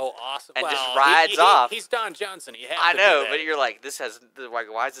 Oh, awesome! And just rides off. He's Don Johnson. I know, but you're like,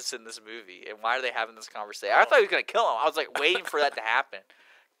 why is this in this movie? And why are they having this conversation? I thought he was going to kill him. I was like waiting for that to happen.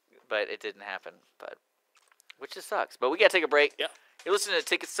 But it didn't happen. Which just sucks. But we got to take a break. Yeah. You're listening to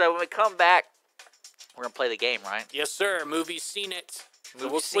Ticket Stub. When we come back, we're going to play the game, right? Yes, sir. Movie Seen It.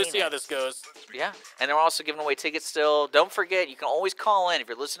 We'll see how this goes. Yeah, and they're also giving away tickets still. Don't forget, you can always call in if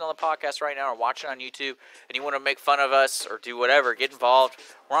you're listening on the podcast right now or watching on YouTube and you want to make fun of us or do whatever, get involved.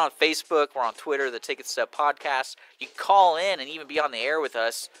 We're on Facebook. We're on Twitter, the Ticket Stub Podcast. You can call in and even be on the air with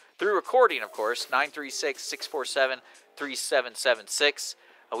us through recording, of course, 936-647-3776.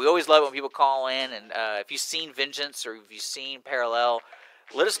 We always love it when people call in, and if you've seen Vengeance or if you've seen Parallel,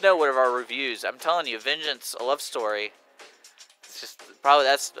 let us know what of our reviews. I'm telling you, Vengeance, a love story. Just probably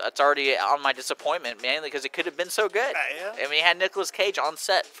that's already on my disappointment, mainly because it could have been so good. Yeah. I mean, he had Nicolas Cage on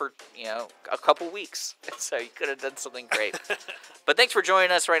set for a couple weeks, so he could have done something great. But thanks for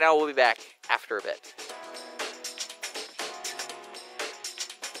joining us. Right now, we'll be back after a bit.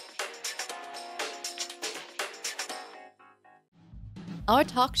 Our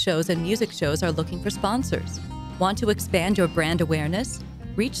talk shows and music shows are looking for sponsors. Want to expand your brand awareness?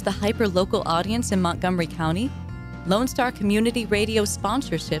 Reach the hyper-local audience in Montgomery County? Lone Star Community Radio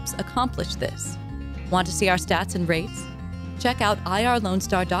sponsorships accomplish this. Want to see our stats and rates? Check out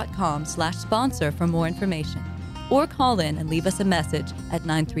irlonestar.com/sponsor for more information. Or call in and leave us a message at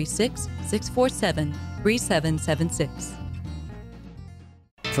 936-647-3776.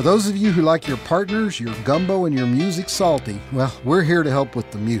 For those of you who like your partners, your gumbo, and your music salty, well, we're here to help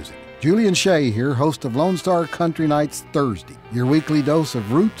with the music. Julian Shea here, host of Lone Star Country Nights Thursday, your weekly dose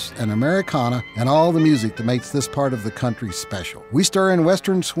of roots and Americana and all the music that makes this part of the country special. We stir in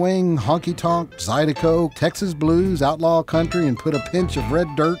Western swing, honky-tonk, Zydeco, Texas blues, outlaw country, and put a pinch of red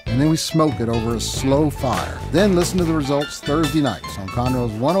dirt, and then we smoke it over a slow fire. Then listen to the results Thursday nights on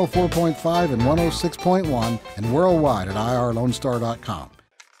Conroe's 104.5 and 106.1 and worldwide at irlonestar.com.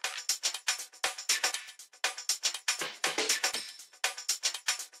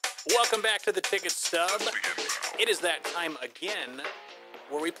 Welcome back to the Ticket Stub. It is that time again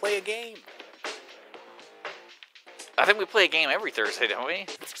where we play a game. I think we play a game every Thursday, don't we?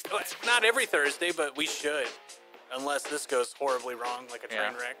 Not every Thursday, but we should. Unless this goes horribly wrong like a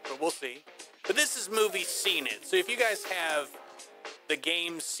train wreck, but we'll see. But this is Movie Seen It. So if you guys have the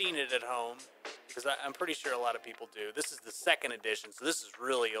game Seen It at home, because I'm pretty sure a lot of people do. This is the second edition, so this is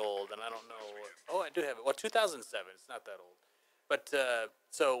really old, and I don't know. I do have it. Well, 2007. It's not that old. But,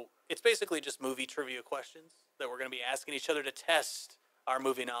 so it's basically just movie trivia questions that we're going to be asking each other to test our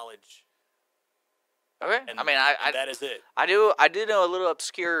movie knowledge. Okay. And, I mean, that is it. I do know a little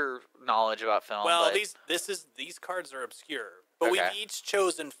obscure knowledge about film. Well, but... these cards are obscure, but we've each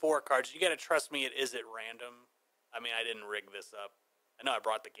chosen 4 cards. You got to trust me, it is at random. I mean, I didn't rig this up. I know I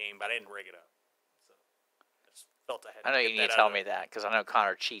brought the game, but I didn't rig it up. So I just felt I had. I know you need to tell me that because I know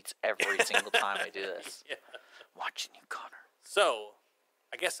Connor cheats every single time we do this. Yeah. Watching you, Connor. So,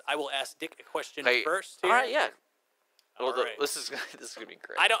 I guess I will ask Dick a question first. Here. All right, yeah. Well, right. This is gonna be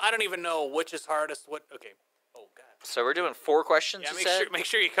great. I don't even know which is hardest. Okay. Oh God. So we're doing 4 questions. Yeah, you make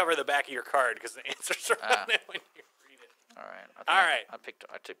sure you cover the back of your card because the answers are on it when you read it. All right. I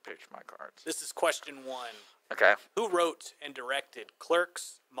took pictures of my cards. This is question 1. Okay. Who wrote and directed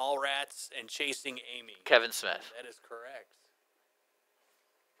Clerks, Mallrats, and Chasing Amy? Kevin Smith. That is correct.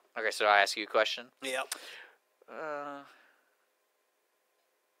 Okay, so I ask you a question. Yep.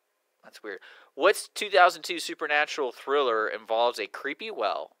 That's weird. What's 2002 supernatural thriller involves a creepy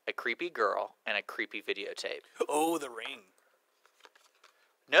well, a creepy girl, and a creepy videotape? Oh, The Ring.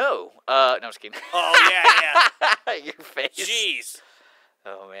 No. No, I'm just kidding. Oh, yeah. Your face. Jeez.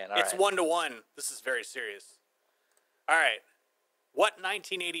 Oh, man. All It's right. 1-1. This is very serious. All right. What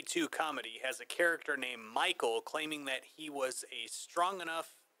 1982 comedy has a character named Michael claiming that he was strong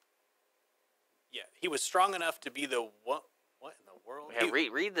enough to be the what in the world? Yeah,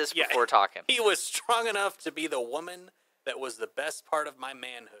 read this before talking. He was strong enough to be the woman that was the best part of my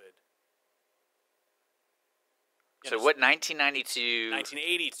manhood. So what 1992?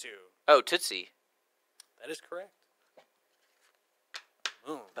 1982. Oh, Tootsie. That is correct.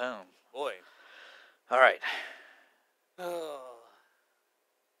 Boom. Boom. Boy. All right. Oh.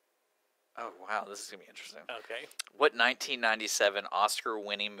 Oh, wow. This is going to be interesting. Okay. What 1997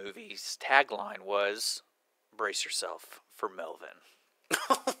 Oscar-winning movie's tagline was, "Brace yourself for Melvin"?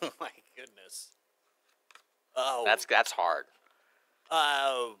 Oh my goodness. Oh. That's hard.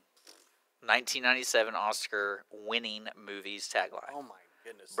 1997 1997 Oscar-winning movie's tagline. Oh my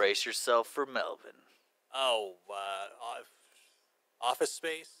goodness. Brace yourself for Melvin. Oh, Office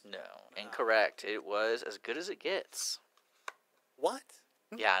Space? No, incorrect. It was As Good as It Gets. What?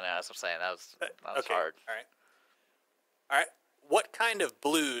 Yeah, I know. That's what I'm saying. That was Okay. hard. All right. What kind of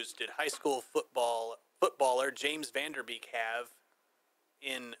blues did high school footballer James Vanderbeek have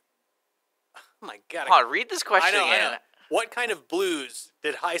in? Oh my God! Hold on, read this question I again. know. What kind of blues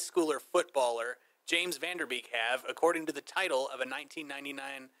did high schooler footballer James Vanderbeek have, according to the title of a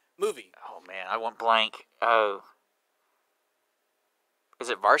 1999 movie? Oh man, I went blank. Oh, is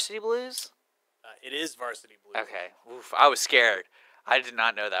it Varsity Blues? It is Varsity Blues. Okay. Oof, I was scared. I did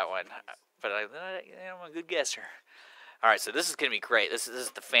not know that one, but I'm a good guesser. All right, so this is gonna be great. This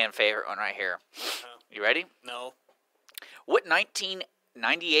is the fan favorite one right here. You ready? No. What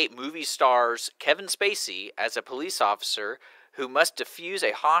 1998 movie stars Kevin Spacey as a police officer who must defuse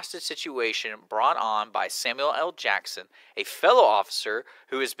a hostage situation brought on by Samuel L. Jackson, a fellow officer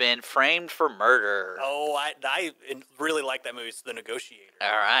who has been framed for murder? Oh, I really like that movie. It's The Negotiator.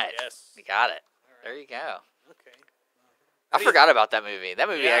 All right. Yes. You got it. There you go. Okay. I forgot about that movie. That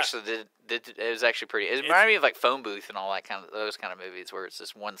movie Yeah. actually did. It was actually pretty. It reminded me of like Phone Booth and all that those kind of movies where it's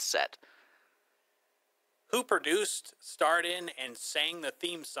just one set. Who produced, starred in, and sang the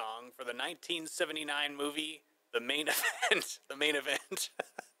theme song for the 1979 movie The Main Event? The Main Event.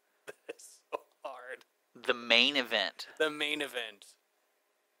 That is so hard. The Main Event. The Main Event.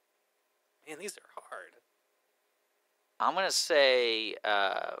 Man, these are hard. I'm gonna say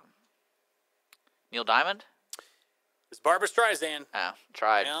Neil Diamond. It's Barbra Streisand. Oh,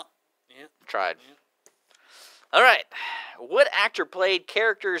 tried. Yeah. Tried. All right. What actor played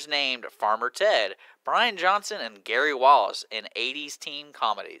characters named Farmer Ted, Brian Johnson, and Gary Wallace in 80s teen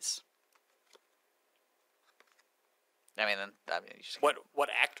comedies? You just What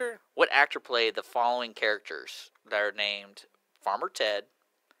actor? What actor played the following characters that are named Farmer Ted,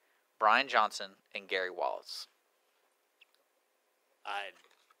 Brian Johnson, and Gary Wallace? I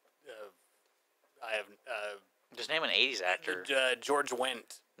have Just name an 80s actor. George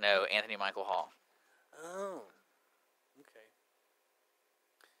Wendt. No, Anthony Michael Hall. Oh.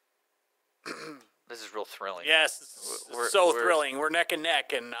 Okay. This is real thrilling. Yes, this is so thrilling. We're neck and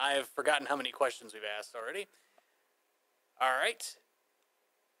neck, and I've forgotten how many questions we've asked already. All right.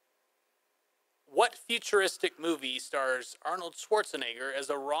 What futuristic movie stars Arnold Schwarzenegger as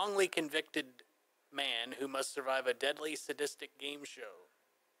a wrongly convicted man who must survive a deadly sadistic game show?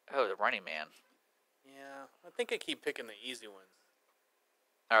 Oh, The Running Man. Yeah, I think I keep picking the easy ones.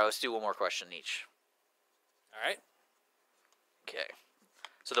 All right, let's do one more question each. All right. Okay.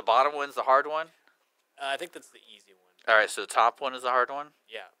 So the bottom one's the hard one? I think that's the easy one. All right, so the top one is the hard one?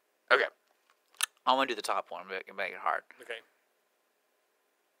 Yeah. Okay. I'm going to do the top one. Make it hard. Okay.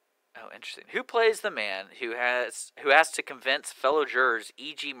 Oh, interesting. Who plays the man who has to convince fellow jurors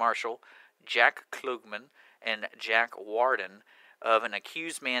E.G. Marshall, Jack Klugman, and Jack Warden of an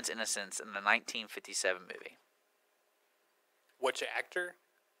accused man's innocence in the 1957 movie? Which actor?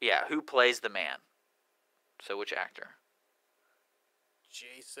 Yeah, who plays the man? So which actor?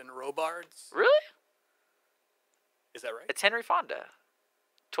 Jason Robards? Really? Is that right? It's Henry Fonda.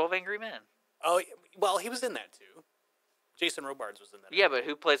 12 Angry Men. Oh, well, he was in that too. Jason Robards was in that. Yeah, but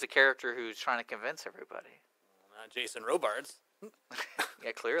who plays the character who's trying to convince everybody? Not Jason Robards.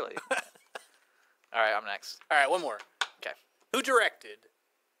 Yeah, clearly. All right, I'm next. All right, one more. Okay. Who directed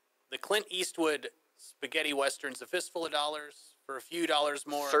the Clint Eastwood spaghetti westerns A Fistful of Dollars, for a few dollars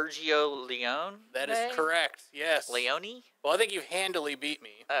more. Sergio Leone? That is correct. Yes. Leone? Well, I think you've handily beat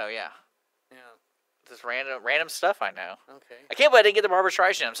me. Oh, yeah. Yeah. Just random stuff I know. Okay. I can't believe I didn't get the Barbra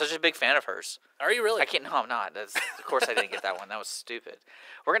Streisand. I'm such a big fan of hers. Are you really? I can't. No, I'm not. Of course I didn't get that one. That was stupid.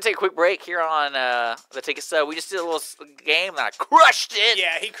 We're going to take a quick break here on the Ticket Stub. We just did a little game and I crushed it.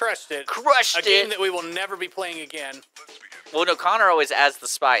 Yeah, he crushed it. A game that we will never be playing again. Well, no, Connor always adds the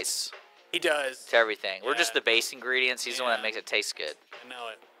spice He does. to everything. We're Yeah. just the base ingredients. He's the one that makes it taste good. I know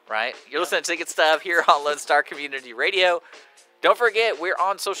it. Right? You're listening to Ticket Stub here on Lone Star Community Radio. Don't forget, we're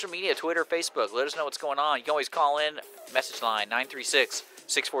on social media, Twitter, Facebook. Let us know what's going on. You can always call in, message line,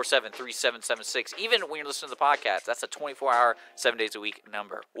 936-647-3776. Even when you're listening to the podcast, that's a 24-hour, 7 days a week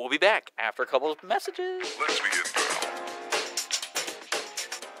number. We'll be back after a couple of messages. Let's begin now.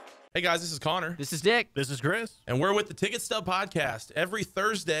 Hey guys, this is Connor. This is Dick. This is Chris. And we're with the Ticket Stub Podcast every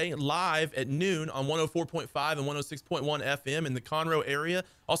Thursday live at noon on 104.5 and 106.1 FM in the Conroe area.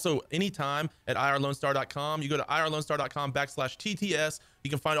 Also, anytime at irlonestar.com. You go to irlonestar.com/TTS. You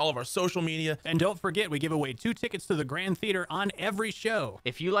can find all of our social media. And don't forget, we give away 2 tickets to the Grand Theater on every show.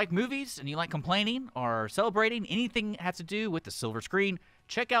 If you like movies and you like complaining or celebrating anything that has to do with the silver screen,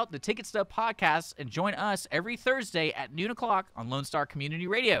 check out the Ticket Stub Podcast and join us every Thursday at noon o'clock on Lone Star Community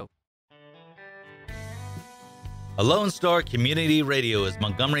Radio. A Lone Star Community Radio is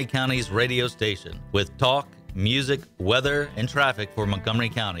Montgomery County's radio station with talk, music, weather, and traffic for Montgomery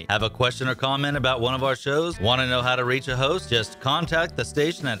County. Have a question or comment about one of our shows? Want to know how to reach a host? Just contact the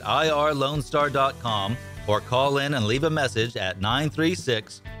station at irlonestar.com or call in and leave a message at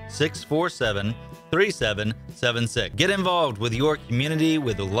 936-647-3776. Get involved with your community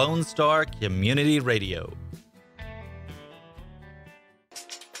with Lone Star Community Radio.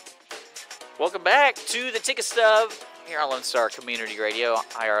 Welcome back to the Ticket Stub here on Lone Star Community Radio,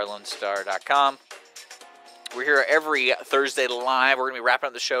 irlonestar.com. We're here every Thursday live. We're going to be wrapping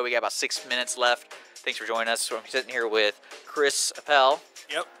up the show. We got about 6 minutes left. Thanks for joining us. So I'm sitting here with Chris Appel.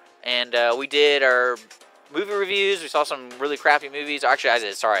 Yep. And we did our movie reviews. We saw some really crappy movies. Actually, I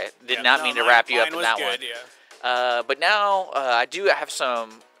did. Sorry. Did not mean to wrap you up in that one. Yeah. But now I do have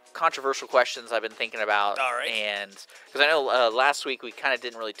some controversial questions I've been thinking about. All right. And because I know last week we kind of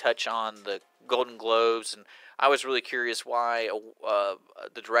didn't really touch on the Golden Globes, and I was really curious why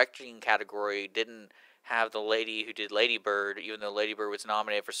the directing category didn't have the lady who did Lady Bird, even though Lady Bird was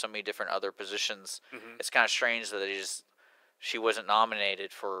nominated for so many different other positions. Mm-hmm. It's kind of strange that she wasn't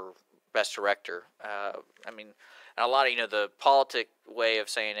nominated for Best Director. I mean, and a lot of, the politic way of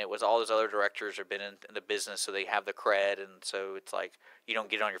saying it was all those other directors have been in the business, so they have the cred, and so it's like, you don't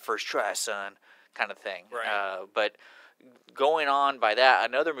get it on your first try, son, kind of thing. Right. But going on by that,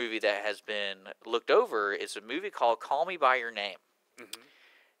 another movie that has been looked over is a movie called Call Me By Your Name. Mm-hmm.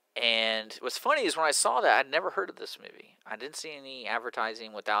 And what's funny is when I saw that, I'd never heard of this movie. I didn't see any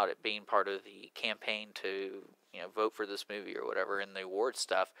advertising without it being part of the campaign to, vote for this movie or whatever in the awards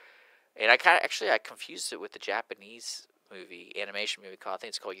stuff. And I confused it with the Japanese animation movie I think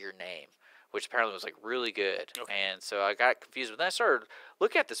it's called Your Name, which apparently was like really good. Okay. And so I got confused. But then I started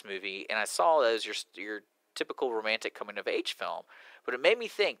looking at this movie, and I saw it as your typical romantic coming-of-age film. But it made me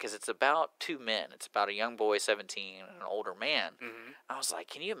think, because it's about two men. It's about a young boy, 17, and an older man. Mm-hmm. I was like,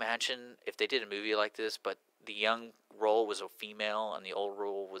 can you imagine if they did a movie like this, but the young role was a female and the old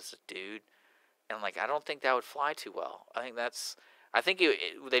role was a dude? And I'm like, I don't think that would fly too well. I think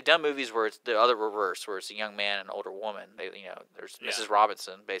they've done movies where it's the other reverse, where it's a young man and an older woman. There's Mrs.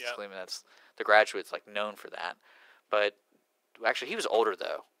 Robinson, basically. Yep. I mean, that's The Graduate's like known for that. But actually, he was older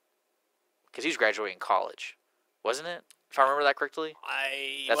though, because he was graduating college, wasn't it? If I remember that correctly.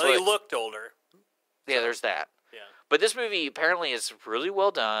 He looked older. Yeah, there's that. Yeah. But this movie apparently is really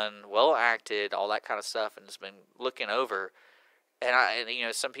well done, well acted, all that kind of stuff, and it's been looking over.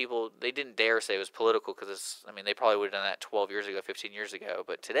 And some people, they didn't dare say it was political because they probably would have done that 12 years ago, 15 years ago.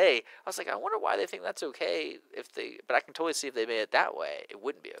 But today, I was like, I wonder why they think that's okay but I can totally see if they made it that way, it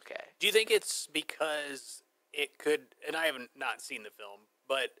wouldn't be okay. Do you think it's because it could, and I haven't not seen the film,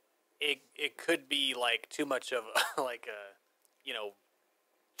 but it could be like too much of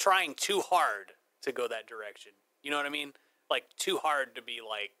trying too hard to go that direction. You know what I mean? Like too hard to be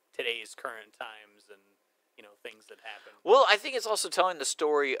like today's current times and things that happen. Well, I think it's also telling the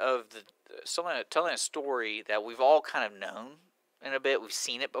story of telling a story that we've all kind of known in a bit. We've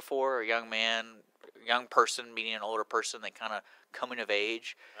seen it before. A young person meeting an older person, they kind of coming of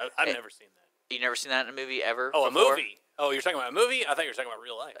age. I've never seen that. You never seen that in a movie ever? Oh, before? A movie. Oh, you're talking about a movie? I thought you were talking about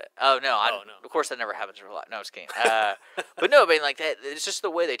real life. No. Of course, that never happens in real life. No, I'm just kidding. But no, like that. It's just the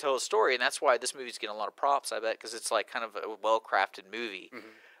way they tell a story, and that's why this movie's getting a lot of props. I bet because it's like kind of a well-crafted movie. Mm-hmm.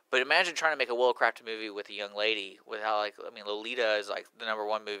 But imagine trying to make a well-crafted movie with a young lady without, like, I mean, Lolita is like the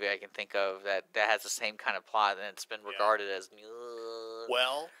 #1 movie I can think of that has the same kind of plot, and it's been regarded as.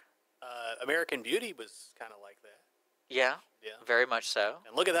 Well, American Beauty was kind of like that. Yeah, very much so.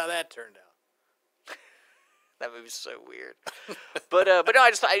 And look at how that turned out. That movie's so weird. but no,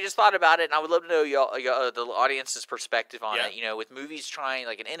 I just thought about it, and I would love to know y'all the audience's perspective on it. You know, with movies trying,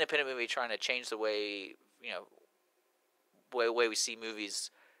 like an independent movie trying to change the way, you know, way we see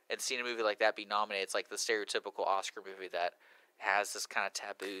movies, and seeing a movie like that be nominated, it's like the stereotypical Oscar movie that has this kind of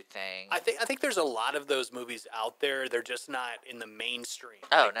taboo thing. I think there's a lot of those movies out there. They're just not in the mainstream.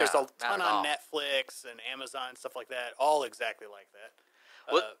 Oh, like, no, there's a ton not at all. on Netflix and Amazon, stuff like that, all exactly like that.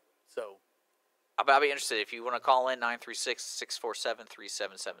 So I'll be interested if you want to call in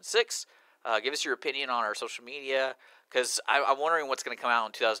 936-647-3776. Give us your opinion on our social media, because I'm wondering what's going to come out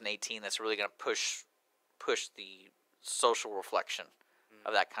in 2018 that's really going to push the social reflection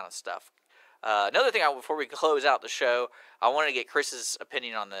of that kind of stuff. Another thing, before we close out the show, I wanted to get Chris's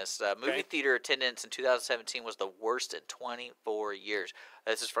opinion on this. Movie theater attendance in 2017 was the worst in 24 years.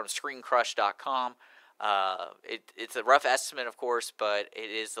 This is from ScreenCrush.com. It's a rough estimate, of course, but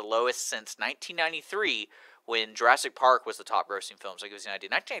it is the lowest since 1993, when Jurassic Park was the top-grossing film. So it gives you an idea.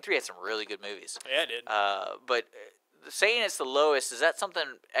 1993 had some really good movies. Yeah, it did. But saying it's the lowest, is that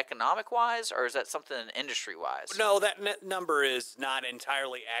something economic-wise, or is that something industry-wise? No, that number is not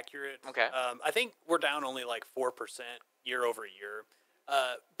entirely accurate. Okay. I think we're down only like 4% year over year.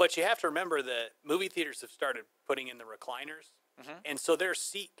 But you have to remember that movie theaters have started putting in the recliners. And so their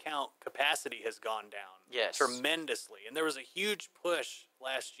seat count capacity has gone down tremendously. And there was a huge push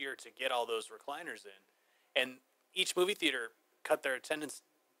last year to get all those recliners in. And each movie theater cut their attendance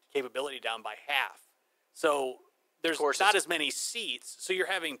capability down by half. So there's not as many seats. So you're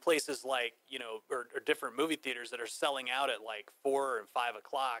having places like, you know, or different movie theaters that are selling out at like 4 and 5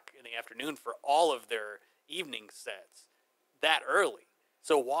 o'clock in the afternoon for all of their evening sets that early.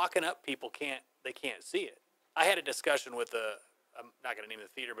 So walking up, people can't see it. I had a discussion with I'm not going to name the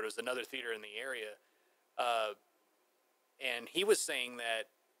theater, but it was another theater in the area. And he was saying that,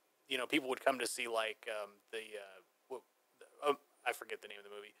 you know, people would come to see like I forget the name of the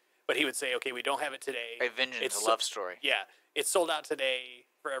movie, but he would say, okay, we don't have it today. A Vengeance, a love story. Yeah. It's sold out today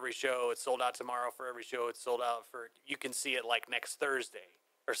for every show. It's sold out tomorrow for every show. It's sold out you can see it like next Thursday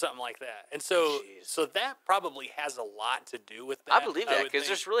or something like that. And so that probably has a lot to do with that. I believe that, because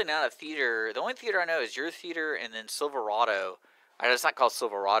there's really not a theater. The only theater I know is your theater and then Silverado. It's not called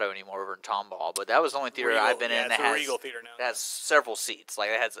Silverado anymore over in Tomball, but that was the only theater I've been in that has Regal Theater now. That has several seats. Like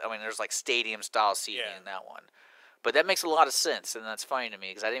there's like stadium style seating in that one. But that makes a lot of sense, and that's funny to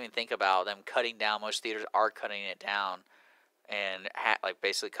me because I didn't even think about them cutting down. Most theaters are cutting it down and like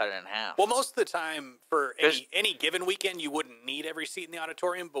basically cut it in half. Well, most of the time for any given weekend, you wouldn't need every seat in the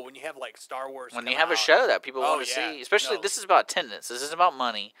auditorium, but when you have like Star Wars, when you have a show that people want to see, especially this is about attendance. This isn't about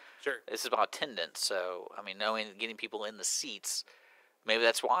money. Sure. This is about attendance. So I mean, getting people in the seats. Maybe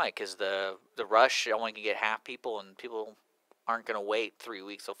that's why, because the rush only can get half people, and people aren't going to wait 3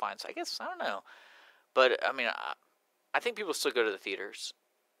 weeks. They'll find. So I guess I don't know, but I mean, I think people still go to the theaters.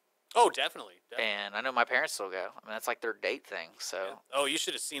 Oh, definitely. And I know my parents still go. I mean, that's like their date thing. So. Yeah. Oh, you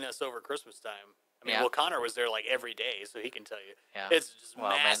should have seen us over Christmas time. I mean, well, Connor was there like every day, so he can tell you. Yeah. It's just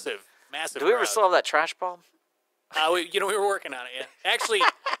massive. Do we ever still have that trash ball? We were working on it. Yeah. Actually,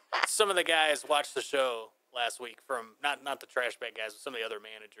 some of the guys watched the show last week from not the trash bag guys, but some of the other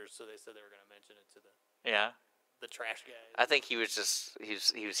managers. So they said they were going to mention it to the trash guys. I think he was just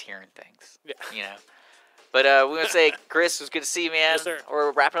he was hearing things. Yeah. You know. But we want to say, Chris, it was good to see you, man. Yes, sir.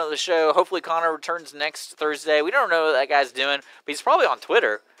 We're wrapping up the show. Hopefully Connor returns next Thursday. We don't know what that guy's doing, but he's probably on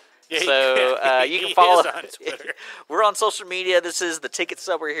Twitter. Yeah, so you can follow. He is on Twitter. We're on social media. This is the Ticket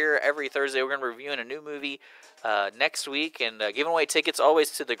Stub. We're here every Thursday. We're going to be reviewing a new movie next week and giving away tickets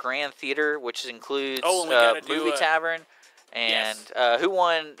always to the Grand Theater, which includes Movie Tavern. And who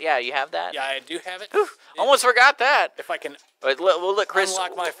won? Yeah, you have that? Yeah, I do have it. Almost forgot that. If I can we'll let Chris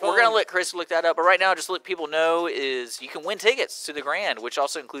unlock my phone. We're going to let Chris look that up. But right now, just let people know is you can win tickets to the Grand, which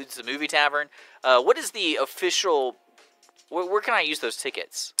also includes the Movie Tavern. What is the official... Where can I use those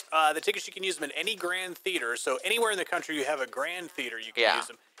tickets? The tickets, you can use them in any Grand Theater. So anywhere in the country you have a Grand Theater, you can use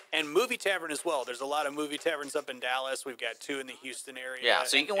them. And Movie Tavern as well. There's a lot of movie taverns up in Dallas. We've got 2 in the Houston area. Yeah,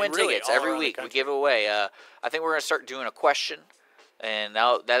 so you can win tickets every week. We give away. I think we're going to start doing a question, and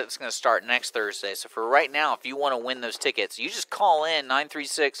now that's going to start next Thursday. So for right now, if you want to win those tickets, you just call in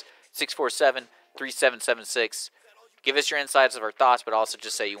 936-647-3776. Give us your insights of our thoughts, but also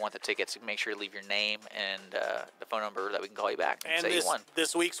just say you want the tickets. Make sure you leave your name and the phone number that we can call you back and say you won.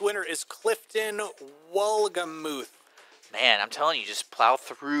 This week's winner is Clifton Wolgamuth. Man, I'm telling you, just plow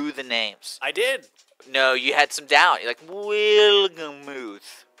through the names. I did. No, you had some doubt. You're like,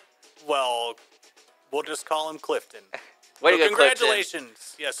 Wilgamuth. Well, we'll just call him Clifton. Way to go, Clifton.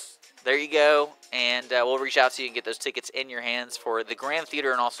 Congratulations. Yes. There you go. And we'll reach out to you and get those tickets in your hands for the Grand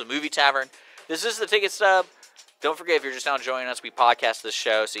Theater and also Movie Tavern. This is the Ticket Stub. Don't forget, if you're just now joining us, we podcast this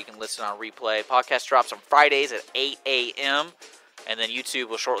show so you can listen on replay. Podcast drops on Fridays at 8 a.m. And then YouTube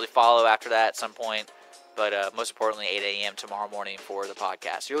will shortly follow after that at some point. But most importantly, 8 a.m. tomorrow morning for the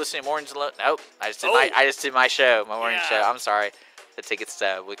podcast. You're listening to Mornings Alone. Nope, I just did my show, my morning show. I'm sorry. The Ticket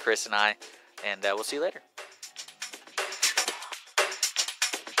Stub with Chris and I. And we'll see you later.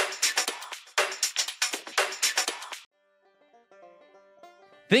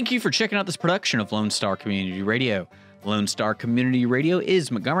 Thank you for checking out this production of Lone Star Community Radio. Lone Star Community Radio is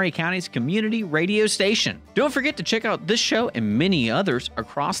Montgomery County's community radio station. Don't forget to check out this show and many others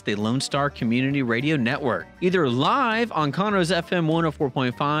across the Lone Star Community Radio Network, either live on Conroe's FM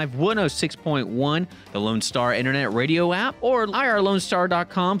 104.5, 106.1, the Lone Star Internet Radio app, or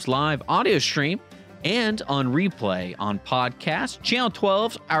irlonestar.com's live audio stream, and on replay on podcast, Channel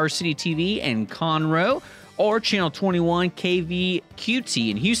 12's Our City TV in Conroe, or Channel 21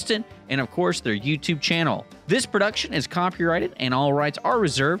 KVQT in Houston, and of course their YouTube channel. This production is copyrighted and all rights are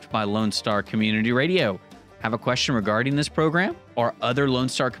reserved by Lone Star Community Radio. Have a question regarding this program or other Lone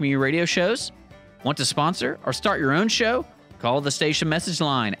Star Community Radio shows? Want to sponsor or start your own show? Call the station message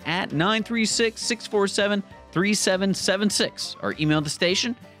line at 936-647-3776 or email the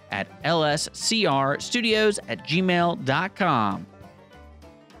station at lscrstudios@gmail.com.